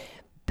County.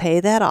 Pay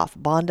that off.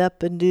 Bond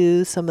up and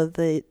do some of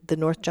the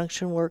North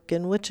Junction work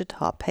in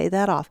Wichita. Pay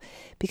that off.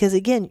 Because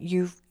again,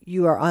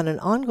 you are on an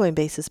ongoing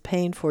basis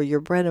paying for your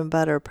bread and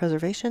butter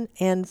preservation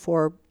and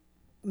for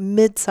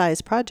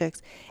mid-sized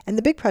projects. And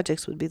the big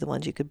projects would be the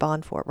ones you could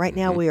bond for. Right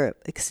now we are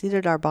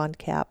exceeded our bond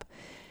cap.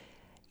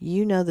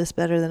 You know this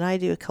better than I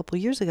do. A couple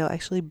years ago,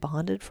 actually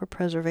bonded for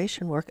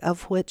preservation work,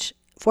 of which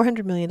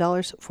 $400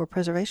 million for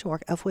preservation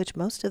work, of which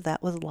most of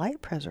that was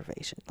light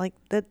preservation. Like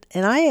that.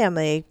 And I am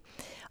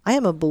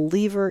a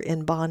believer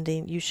in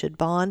bonding. You should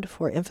bond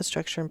for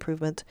infrastructure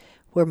improvements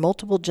where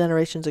multiple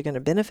generations are going to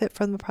benefit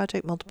from the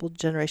project, multiple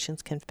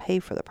generations can pay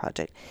for the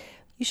project.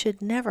 You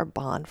should never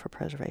bond for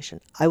preservation.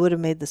 I would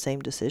have made the same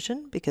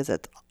decision because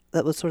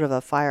that was sort of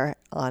a fire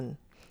on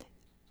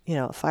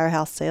a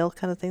firehouse sale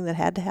kind of thing that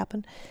had to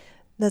happen.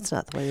 That's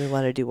not the way we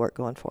want to do work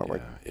going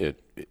forward. Yeah,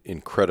 it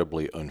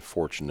incredibly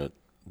unfortunate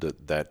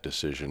that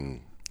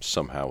decision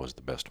somehow was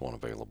the best one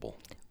available.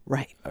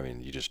 Right. I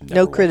mean, you just never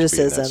No want to be in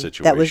criticism. that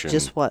situation. That was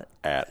just what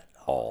at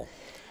all.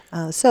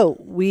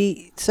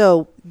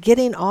 So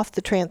getting off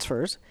the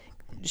transfers,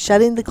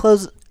 closing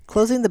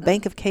the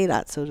bank of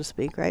KDOT, so to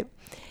speak, right?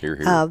 Here,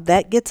 here.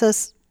 That gets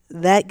us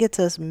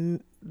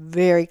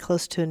very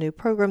close to a new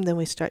program. Then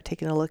we start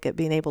taking a look at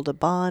being able to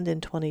bond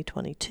in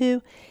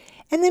 2022,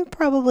 and then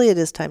probably it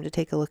is time to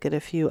take a look at a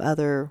few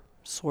other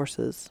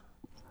sources.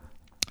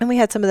 And we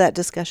had some of that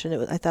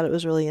discussion. I thought it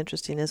was really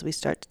interesting as we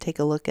start to take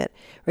a look at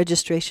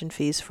registration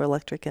fees for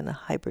electric and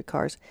hybrid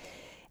cars.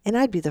 And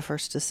I'd be the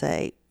first to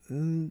say,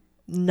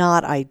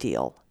 not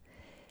ideal.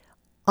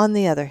 On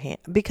the other hand,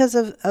 because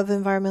of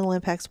environmental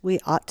impacts, we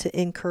ought to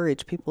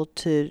encourage people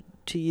to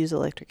use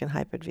electric and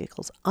hybrid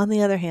vehicles. On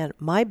the other hand,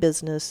 my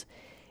business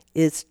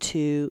is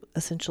to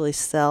essentially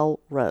sell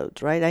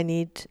roads, right? I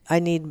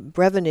need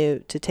revenue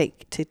to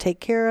take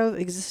care of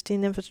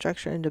existing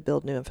infrastructure and to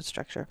build new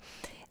infrastructure.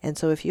 And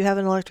so if you have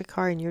an electric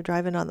car and you're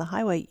driving on the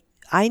highway,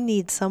 I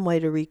need some way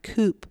to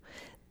recoup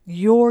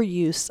your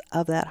use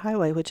of that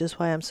highway, which is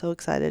why I'm so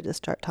excited to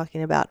start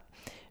talking about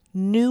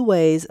new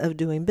ways of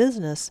doing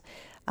business.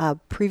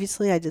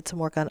 Previously, I did some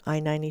work on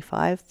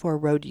I-95 for a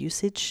road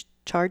usage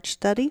charge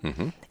study,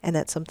 and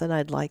that's something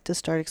I'd like to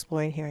start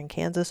exploring here in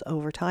Kansas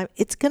over time.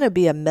 It's going to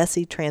be a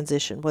messy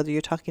transition, whether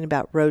you're talking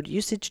about road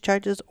usage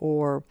charges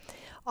or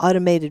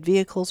automated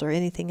vehicles or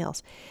anything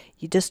else.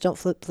 You just don't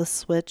flip the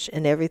switch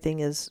and everything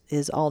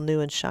is all new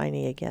and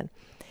shiny again.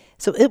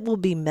 So it will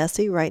be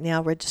messy. Right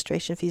now,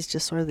 registration fees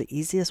just sort of the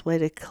easiest way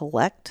to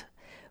collect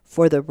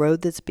for the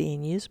road that's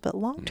being used. But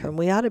long term,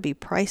 we ought to be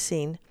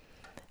pricing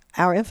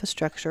our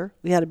infrastructure.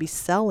 We ought to be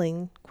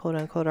selling, quote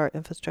unquote, our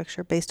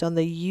infrastructure based on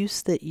the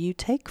use that you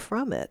take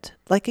from it,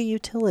 like a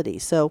utility.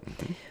 So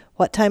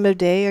what time of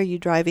day are you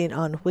driving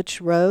on which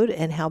road,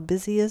 and how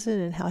busy is it,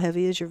 and how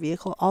heavy is your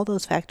vehicle? All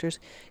those factors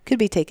could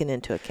be taken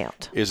into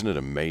account. Isn't it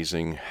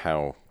amazing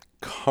how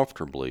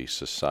comfortably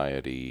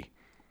society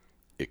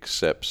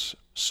accepts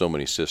so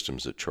many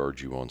systems that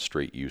charge you on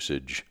straight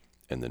usage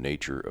and the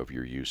nature of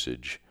your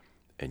usage,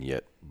 and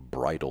yet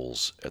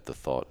bridles at the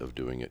thought of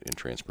doing it in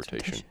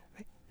transportation?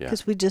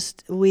 Because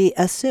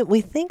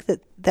we think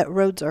that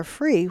roads are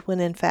free when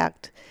in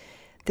fact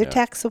they're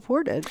tax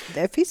supported,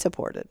 they're fee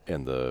supported.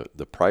 And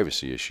the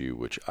privacy issue,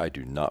 which I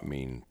do not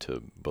mean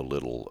to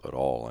belittle at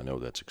all, I know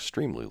that's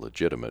extremely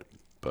legitimate,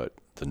 but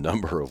the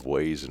number of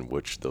ways in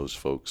which those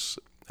folks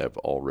have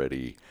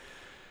already,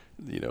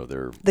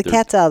 they're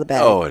cat's out of the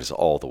bag. Oh, it's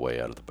all the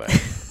way out of the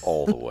bag,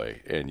 all the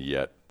way, and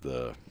yet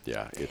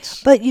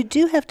it's. But you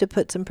do have to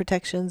put some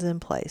protections in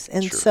place,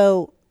 and Sure.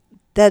 So.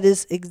 That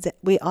is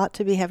we ought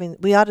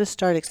to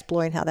start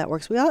exploring how that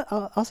works. We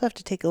also have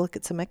to take a look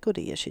at some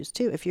equity issues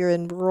too. If you're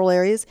in rural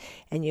areas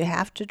and you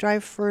have to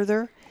drive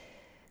further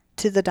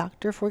to the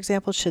doctor, for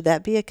example, should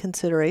that be a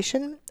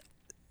consideration?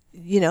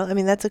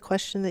 That's a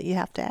question that you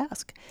have to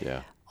ask.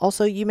 Yeah.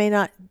 Also,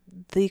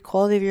 the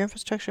quality of your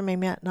infrastructure may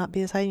not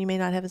be as high, and you may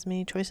not have as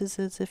many choices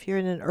as if you're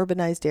in an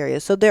urbanized area.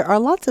 So there are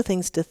lots of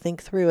things to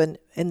think through,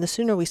 and the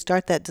sooner we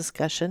start that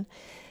discussion,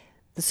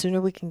 the sooner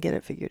we can get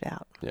it figured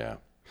out. Yeah.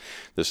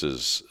 This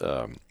is,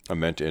 I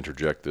meant to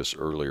interject this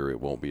earlier.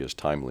 It won't be as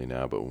timely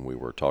now, but when we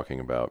were talking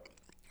about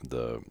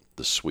the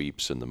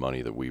sweeps and the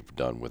money that we've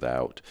done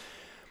without,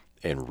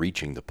 and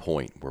reaching the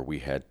point where we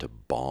had to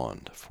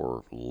bond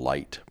for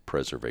light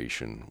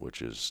preservation,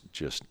 which is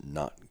just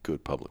not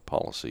good public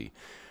policy.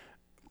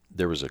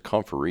 There was a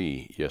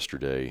conferee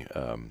yesterday.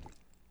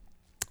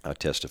 I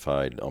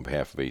testified on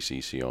behalf of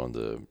ACC on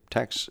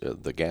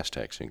the gas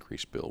tax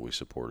increase bill. We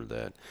supported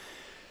that.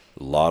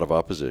 A lot of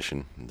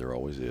opposition, there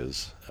always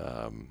is,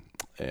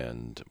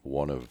 and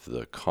one of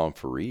the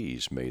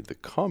conferees made the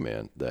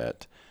comment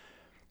that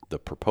the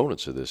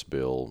proponents of this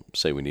bill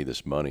say we need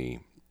this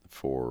money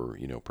for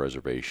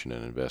preservation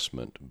and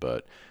investment,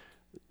 but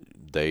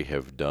they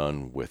have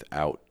done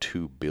without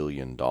 $2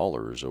 billion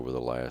over the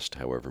last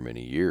however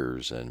many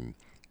years, and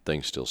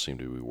things still seem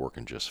to be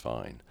working just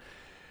fine.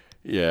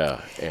 Yeah,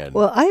 and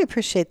well, I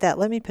appreciate that.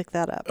 Let me pick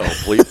that up.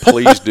 Oh,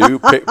 please do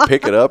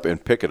pick it up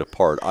and pick it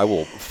apart. I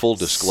will. Full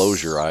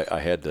disclosure, I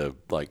had to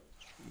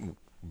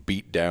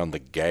beat down the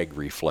gag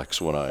reflex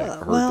when I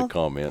heard the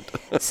comment.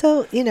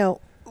 So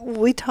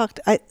we talked.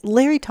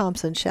 Larry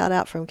Thompson, shout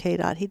out from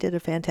KDOT. He did a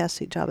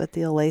fantastic job at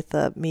the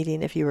Olathe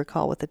meeting, if you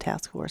recall, with the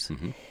task force.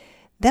 Mm-hmm.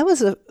 That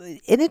was and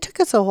it took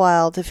us a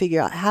while to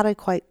figure out how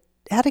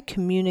to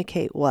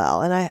communicate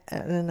well,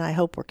 and I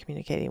hope we're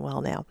communicating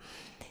well now.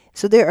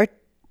 So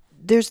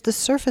there's the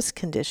surface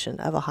condition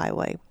of a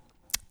highway,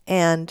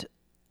 and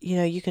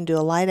you can do a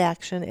light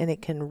action and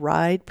it can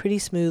ride pretty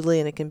smoothly,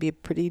 and it can be a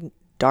pretty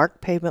dark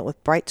pavement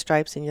with bright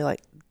stripes, and you're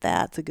like,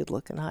 that's a good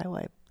looking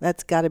highway,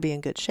 that's got to be in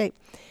good shape.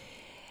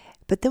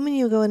 But then when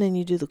you go in and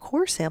you do the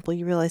core sample,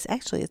 you realize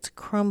actually it's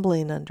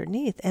crumbling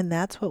underneath. And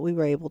that's what we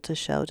were able to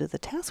show to the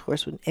task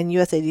force. And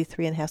US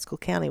 83 in Haskell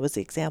County was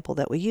the example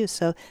that we used.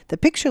 So the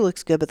picture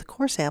looks good, but the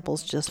core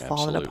sample's just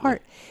falling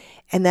apart.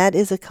 And that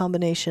is a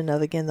combination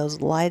of, again, those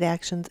light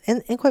actions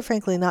and quite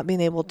frankly, not being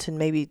able to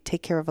maybe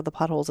take care of the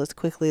potholes as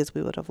quickly as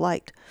we would have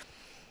liked.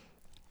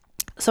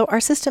 So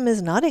our system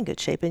is not in good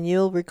shape. And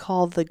you'll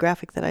recall the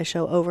graphic that I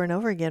show over and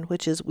over again,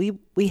 which is we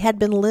had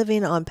been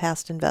living on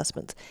past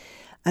investments.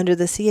 Under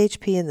the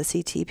CHP and the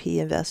CTP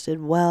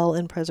invested well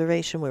in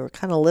preservation. We were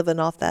kind of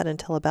living off that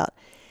until about,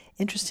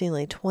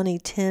 interestingly,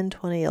 2010,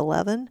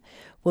 2011,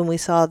 when we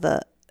saw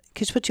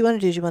because what you want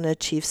to do is you want to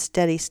achieve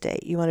steady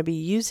state. You want to be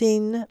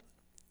using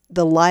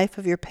the life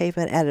of your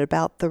pavement at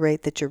about the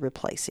rate that you're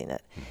replacing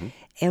it. Mm-hmm.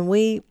 And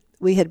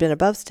we had been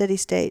above steady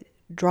state,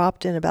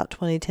 dropped in about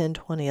 2010,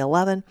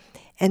 2011.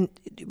 And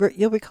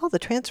you'll recall the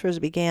transfers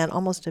began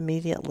almost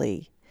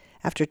immediately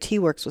after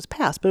T-Works was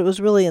passed, but it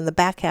was really in the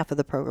back half of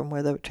the program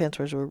where the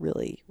transfers were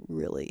really,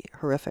 really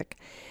horrific.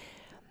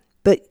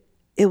 But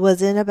it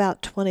was in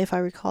about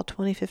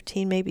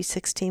 2015, maybe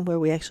 16, where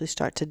we actually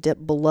start to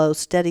dip below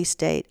steady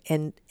state,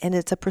 and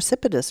it's a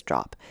precipitous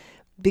drop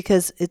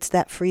because it's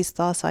that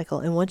freeze-thaw cycle.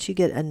 And once you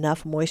get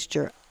enough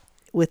moisture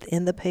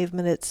within the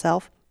pavement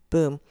itself,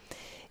 boom,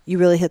 you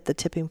really hit the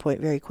tipping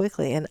point very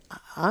quickly. And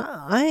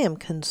I am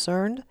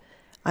concerned.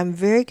 I'm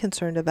very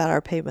concerned about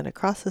our pavement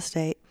across the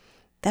state.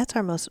 That's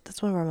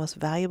one of our most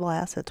valuable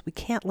assets. We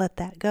can't let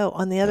that go.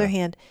 On the other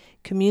hand,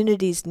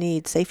 communities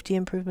need safety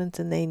improvements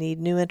and they need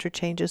new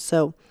interchanges.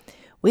 So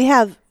we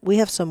have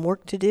some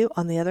work to do.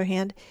 On the other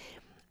hand,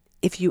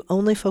 if you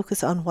only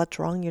focus on what's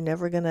wrong, you're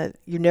never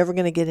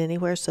gonna get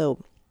anywhere. So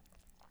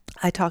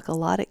I talk a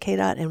lot at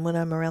KDOT and when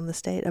I'm around the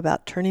state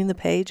about turning the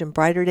page and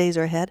brighter days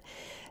are ahead,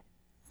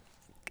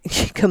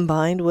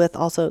 combined with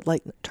also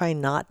like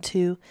trying not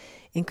to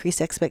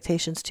increase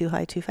expectations too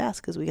high too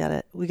fast, because we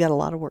got a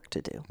lot of work to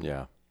do.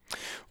 Yeah.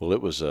 Well,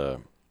 it was I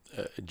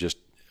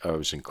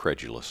was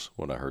incredulous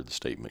when I heard the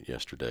statement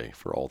yesterday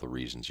for all the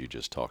reasons you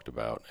just talked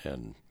about,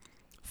 and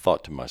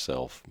thought to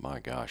myself, my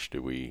gosh,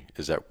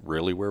 is that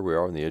really where we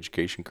are in the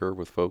education curve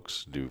with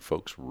folks? Do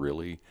folks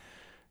really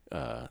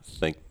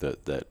think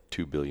that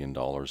 $2 billion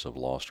of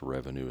lost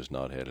revenue has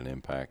not had an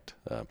impact?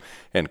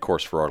 And of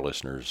course, for our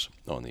listeners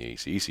on the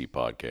ACEC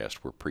podcast,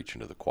 we're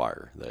preaching to the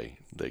choir.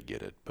 They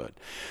get it. But,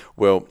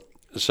 well,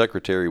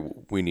 Secretary,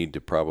 we need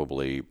to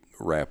probably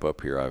wrap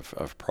up here.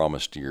 I've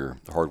promised your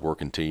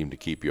hardworking team to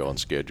keep you on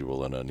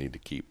schedule, and I need to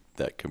keep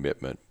that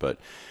commitment. But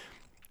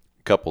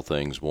a couple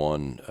things.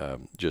 One,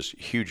 just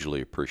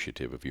hugely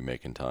appreciative of you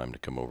making time to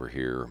come over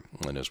here.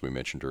 And as we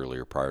mentioned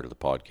earlier, prior to the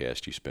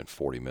podcast, you spent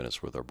 40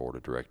 minutes with our board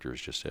of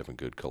directors just having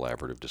good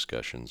collaborative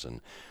discussions,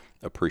 and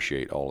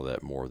appreciate all of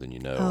that more than you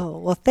know. Oh,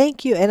 well,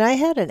 thank you. And I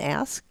had an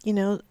ask,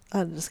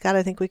 Scott,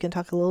 I think we can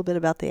talk a little bit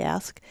about the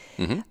ask.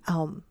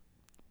 Mm-hmm.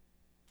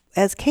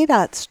 As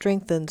KDOT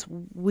strengthens,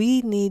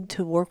 we need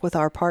to work with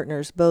our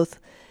partners, both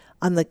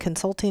on the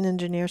consulting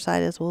engineer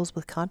side as well as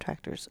with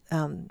contractors.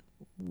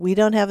 We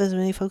don't have as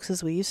many folks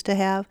as we used to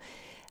have.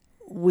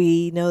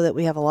 We know that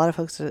we have a lot of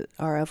folks that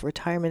are of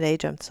retirement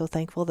age. I'm so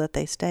thankful that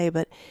they stay.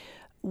 But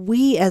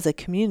we as a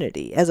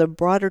community, as a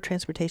broader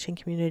transportation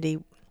community,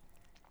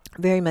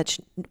 very much,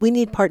 we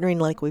need partnering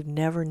like we've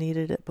never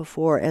needed it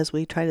before as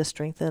we try to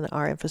strengthen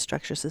our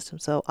infrastructure system.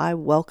 So I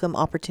welcome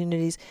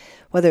opportunities,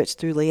 whether it's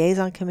through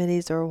liaison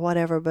committees or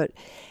whatever, but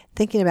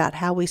thinking about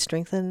how we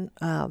strengthen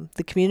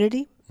the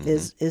community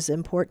is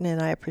important,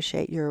 and I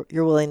appreciate your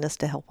willingness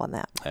to help on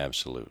that.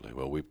 Absolutely.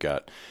 Well, we've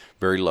got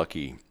very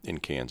lucky in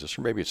Kansas,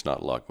 or maybe it's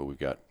not luck, but we've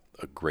got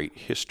a great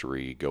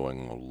history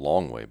going a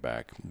long way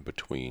back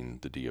between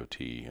the DOT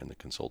and the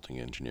consulting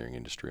engineering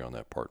industry on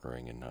that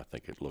partnering, and I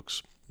think it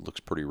looks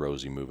pretty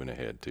rosy moving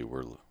ahead too.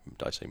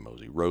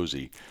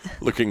 Rosy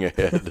looking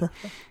ahead.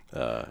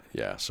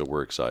 So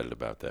we're excited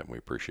about that, and we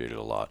appreciate it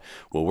a lot.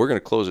 Well, we're going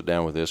to close it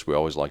down with this. We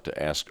always like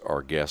to ask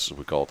our guests,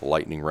 we call it the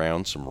lightning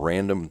round, some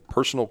random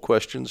personal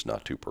questions,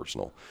 not too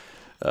personal,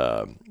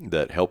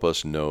 that help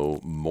us know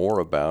more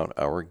about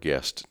our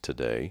guest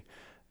today.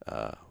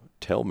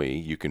 Tell me,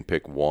 you can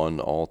pick one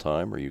all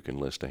time, or you can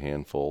list a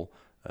handful.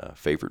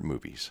 Favorite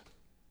movies?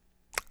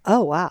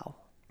 Oh, wow.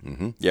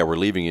 Mm-hmm. Yeah, we're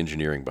leaving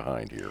engineering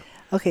behind here.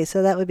 Okay,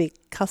 so that would be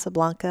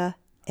Casablanca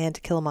and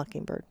To Kill a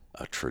Mockingbird.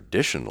 A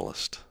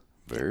traditionalist.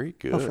 Very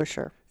good. Oh, for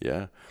sure.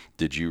 Yeah.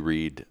 Did you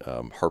read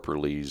Harper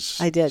Lee's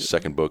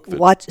second book?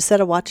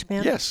 Set a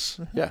Watchman? Yes.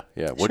 Mm-hmm.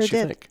 Yeah. What did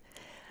you think?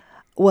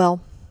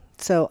 Well,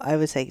 so I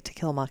would say To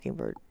Kill a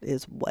Mockingbird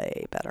is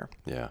way better.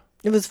 Yeah.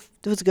 It was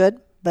good,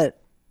 but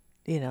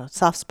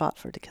soft spot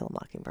for To Kill a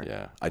Mockingbird.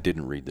 Yeah. I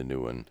didn't read the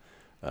new one.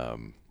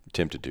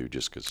 Tempted to,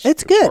 just because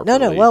it's good.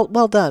 No,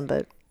 well done,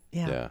 but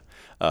yeah.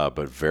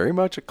 But very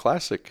much a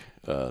classic.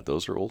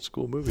 Those are old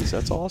school movies.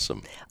 That's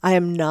awesome. I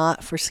am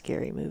not for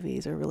scary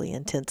movies or really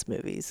intense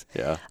movies.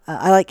 Yeah.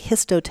 I like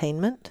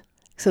histotainment.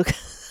 So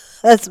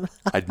that's.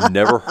 I'd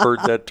never heard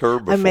that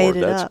term before. I made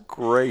it That's up.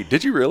 Great.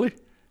 Did you really?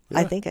 Yeah.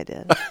 I think I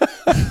did.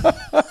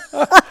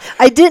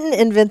 I didn't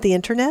invent the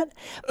internet,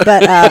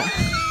 but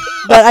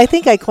But I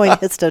think I coined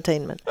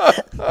histotainment.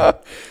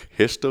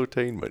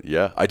 Histotainment.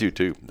 Yeah, I do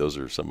too. Those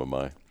are some of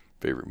my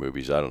favorite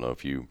movies. I don't know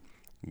if you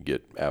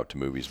get out to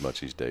movies much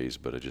these days,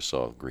 but I just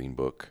saw Green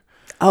Book.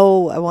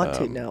 Oh, I want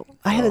to. No,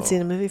 I haven't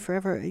seen a movie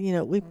forever.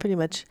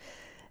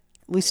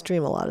 We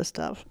stream a lot of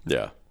stuff.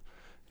 Yeah.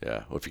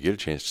 Yeah. Well, if you get a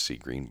chance to see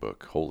Green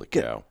Book, holy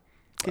cow.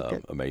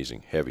 Good.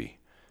 Amazing. Heavy.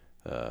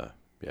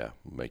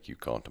 Make you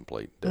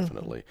contemplate,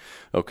 definitely.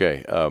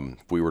 Okay.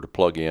 If we were to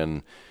plug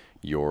in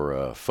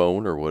your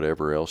phone or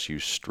whatever else you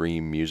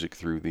stream music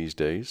through these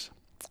days,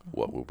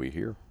 what will we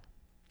hear?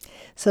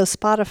 So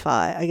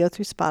Spotify, I go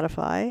through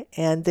Spotify,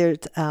 and there's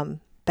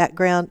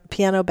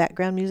piano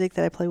background music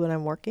that I play when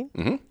I'm working.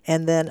 Mm-hmm.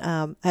 And then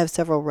I have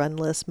several run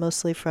lists,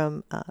 mostly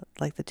from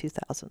like the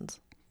 2000s.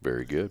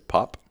 Very good.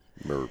 Pop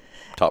or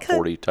top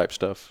 40 type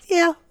stuff?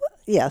 Yeah.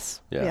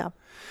 Yes. Yeah.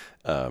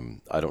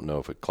 I don't know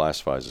if it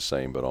classifies the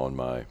same, but on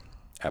my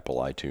Apple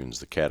iTunes,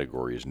 the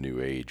category is New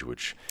Age,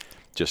 which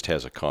just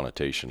has a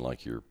connotation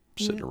like you're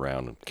sitting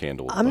around and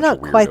candle with a bunch of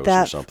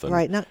weirdos or something.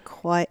 Right, not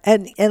quite.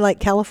 And like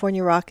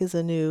California Rock was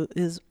a new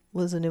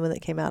one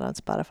that came out on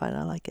Spotify, and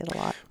I like it a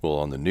lot. Well,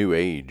 on the New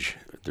Age,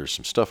 there's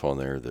some stuff on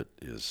there that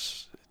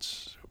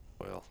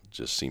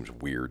just seems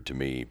weird to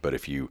me. But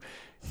if you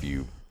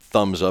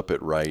thumbs up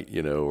it right,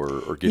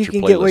 or get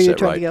your playlist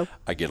set right,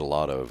 I get a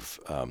lot of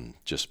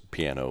just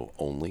piano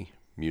only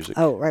music.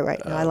 Oh, right.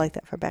 No, I like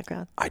that for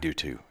background. I do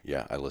too.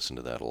 Yeah, I listen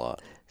to that a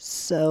lot.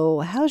 So,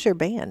 how's your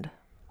band?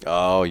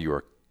 Oh, you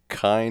are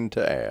kind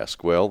to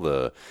ask. Well,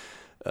 the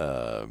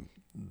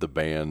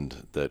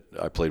band that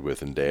I played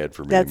with and Dad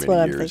for many,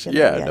 many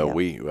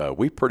years.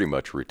 We pretty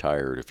much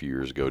retired a few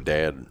years ago.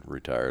 Dad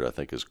retired. I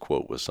think his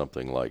quote was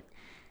something like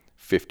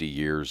 50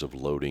 years of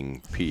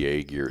loading PA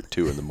gear at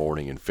 2 a.m.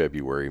 in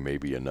February may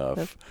be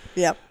enough.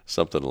 Yep.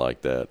 Something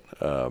like that.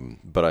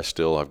 But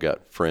I've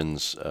got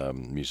friends,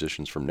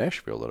 musicians from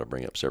Nashville that I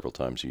bring up several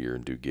times a year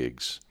and do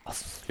gigs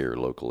here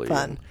locally.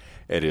 Fun.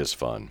 And it is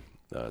fun.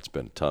 It's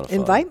been a ton of fun.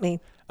 Invite me.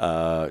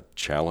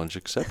 Challenge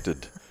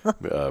accepted.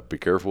 Be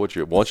careful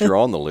once you're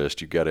on the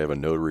list, you've got to have a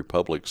notary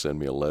public send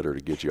me a letter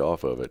to get you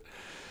off of it.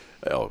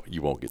 Oh,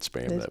 you won't get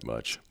spammed that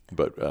much.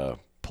 But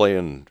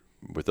playing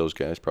with those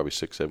guys probably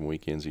 6-7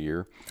 weekends a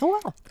year. Oh,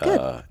 wow.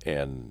 Good.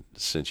 And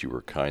since you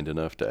were kind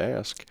enough to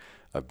ask,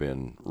 I've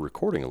been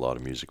recording a lot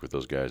of music with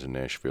those guys in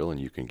Nashville, and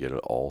you can get it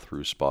all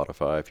through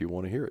Spotify if you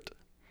want to hear it.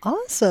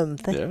 Awesome.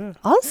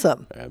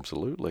 Awesome.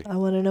 Absolutely. I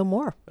want to know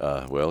more.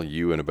 Well,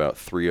 you and about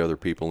 3 other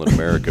people in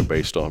America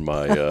based on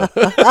my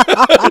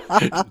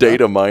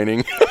data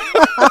mining.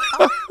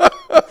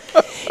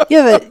 You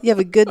have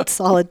a good,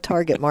 solid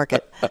target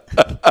market.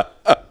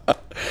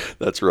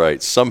 That's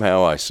right.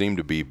 Somehow I seem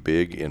to be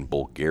big in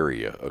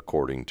Bulgaria,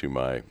 according to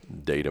my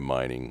data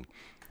mining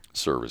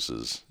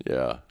services.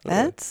 Yeah.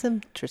 That's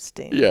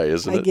interesting. Yeah,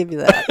 isn't it? I give you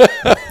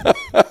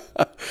that.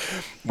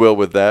 Well,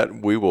 with that,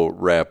 we will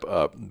wrap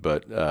up.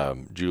 But,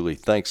 Julie,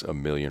 thanks a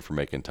million for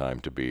making time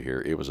to be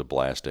here. It was a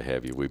blast to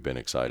have you. We've been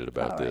excited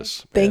about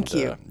this. Thank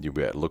you. You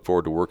bet. Look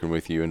forward to working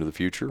with you into the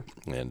future,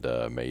 and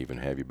may even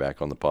have you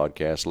back on the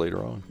podcast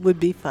later on. Would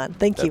be fun.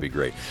 Thank you. That'd be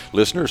great.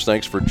 Listeners,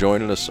 thanks for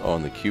joining us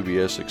on the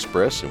QBS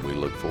Express, and we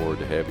look forward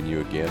to having you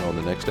again on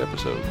the next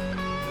episode.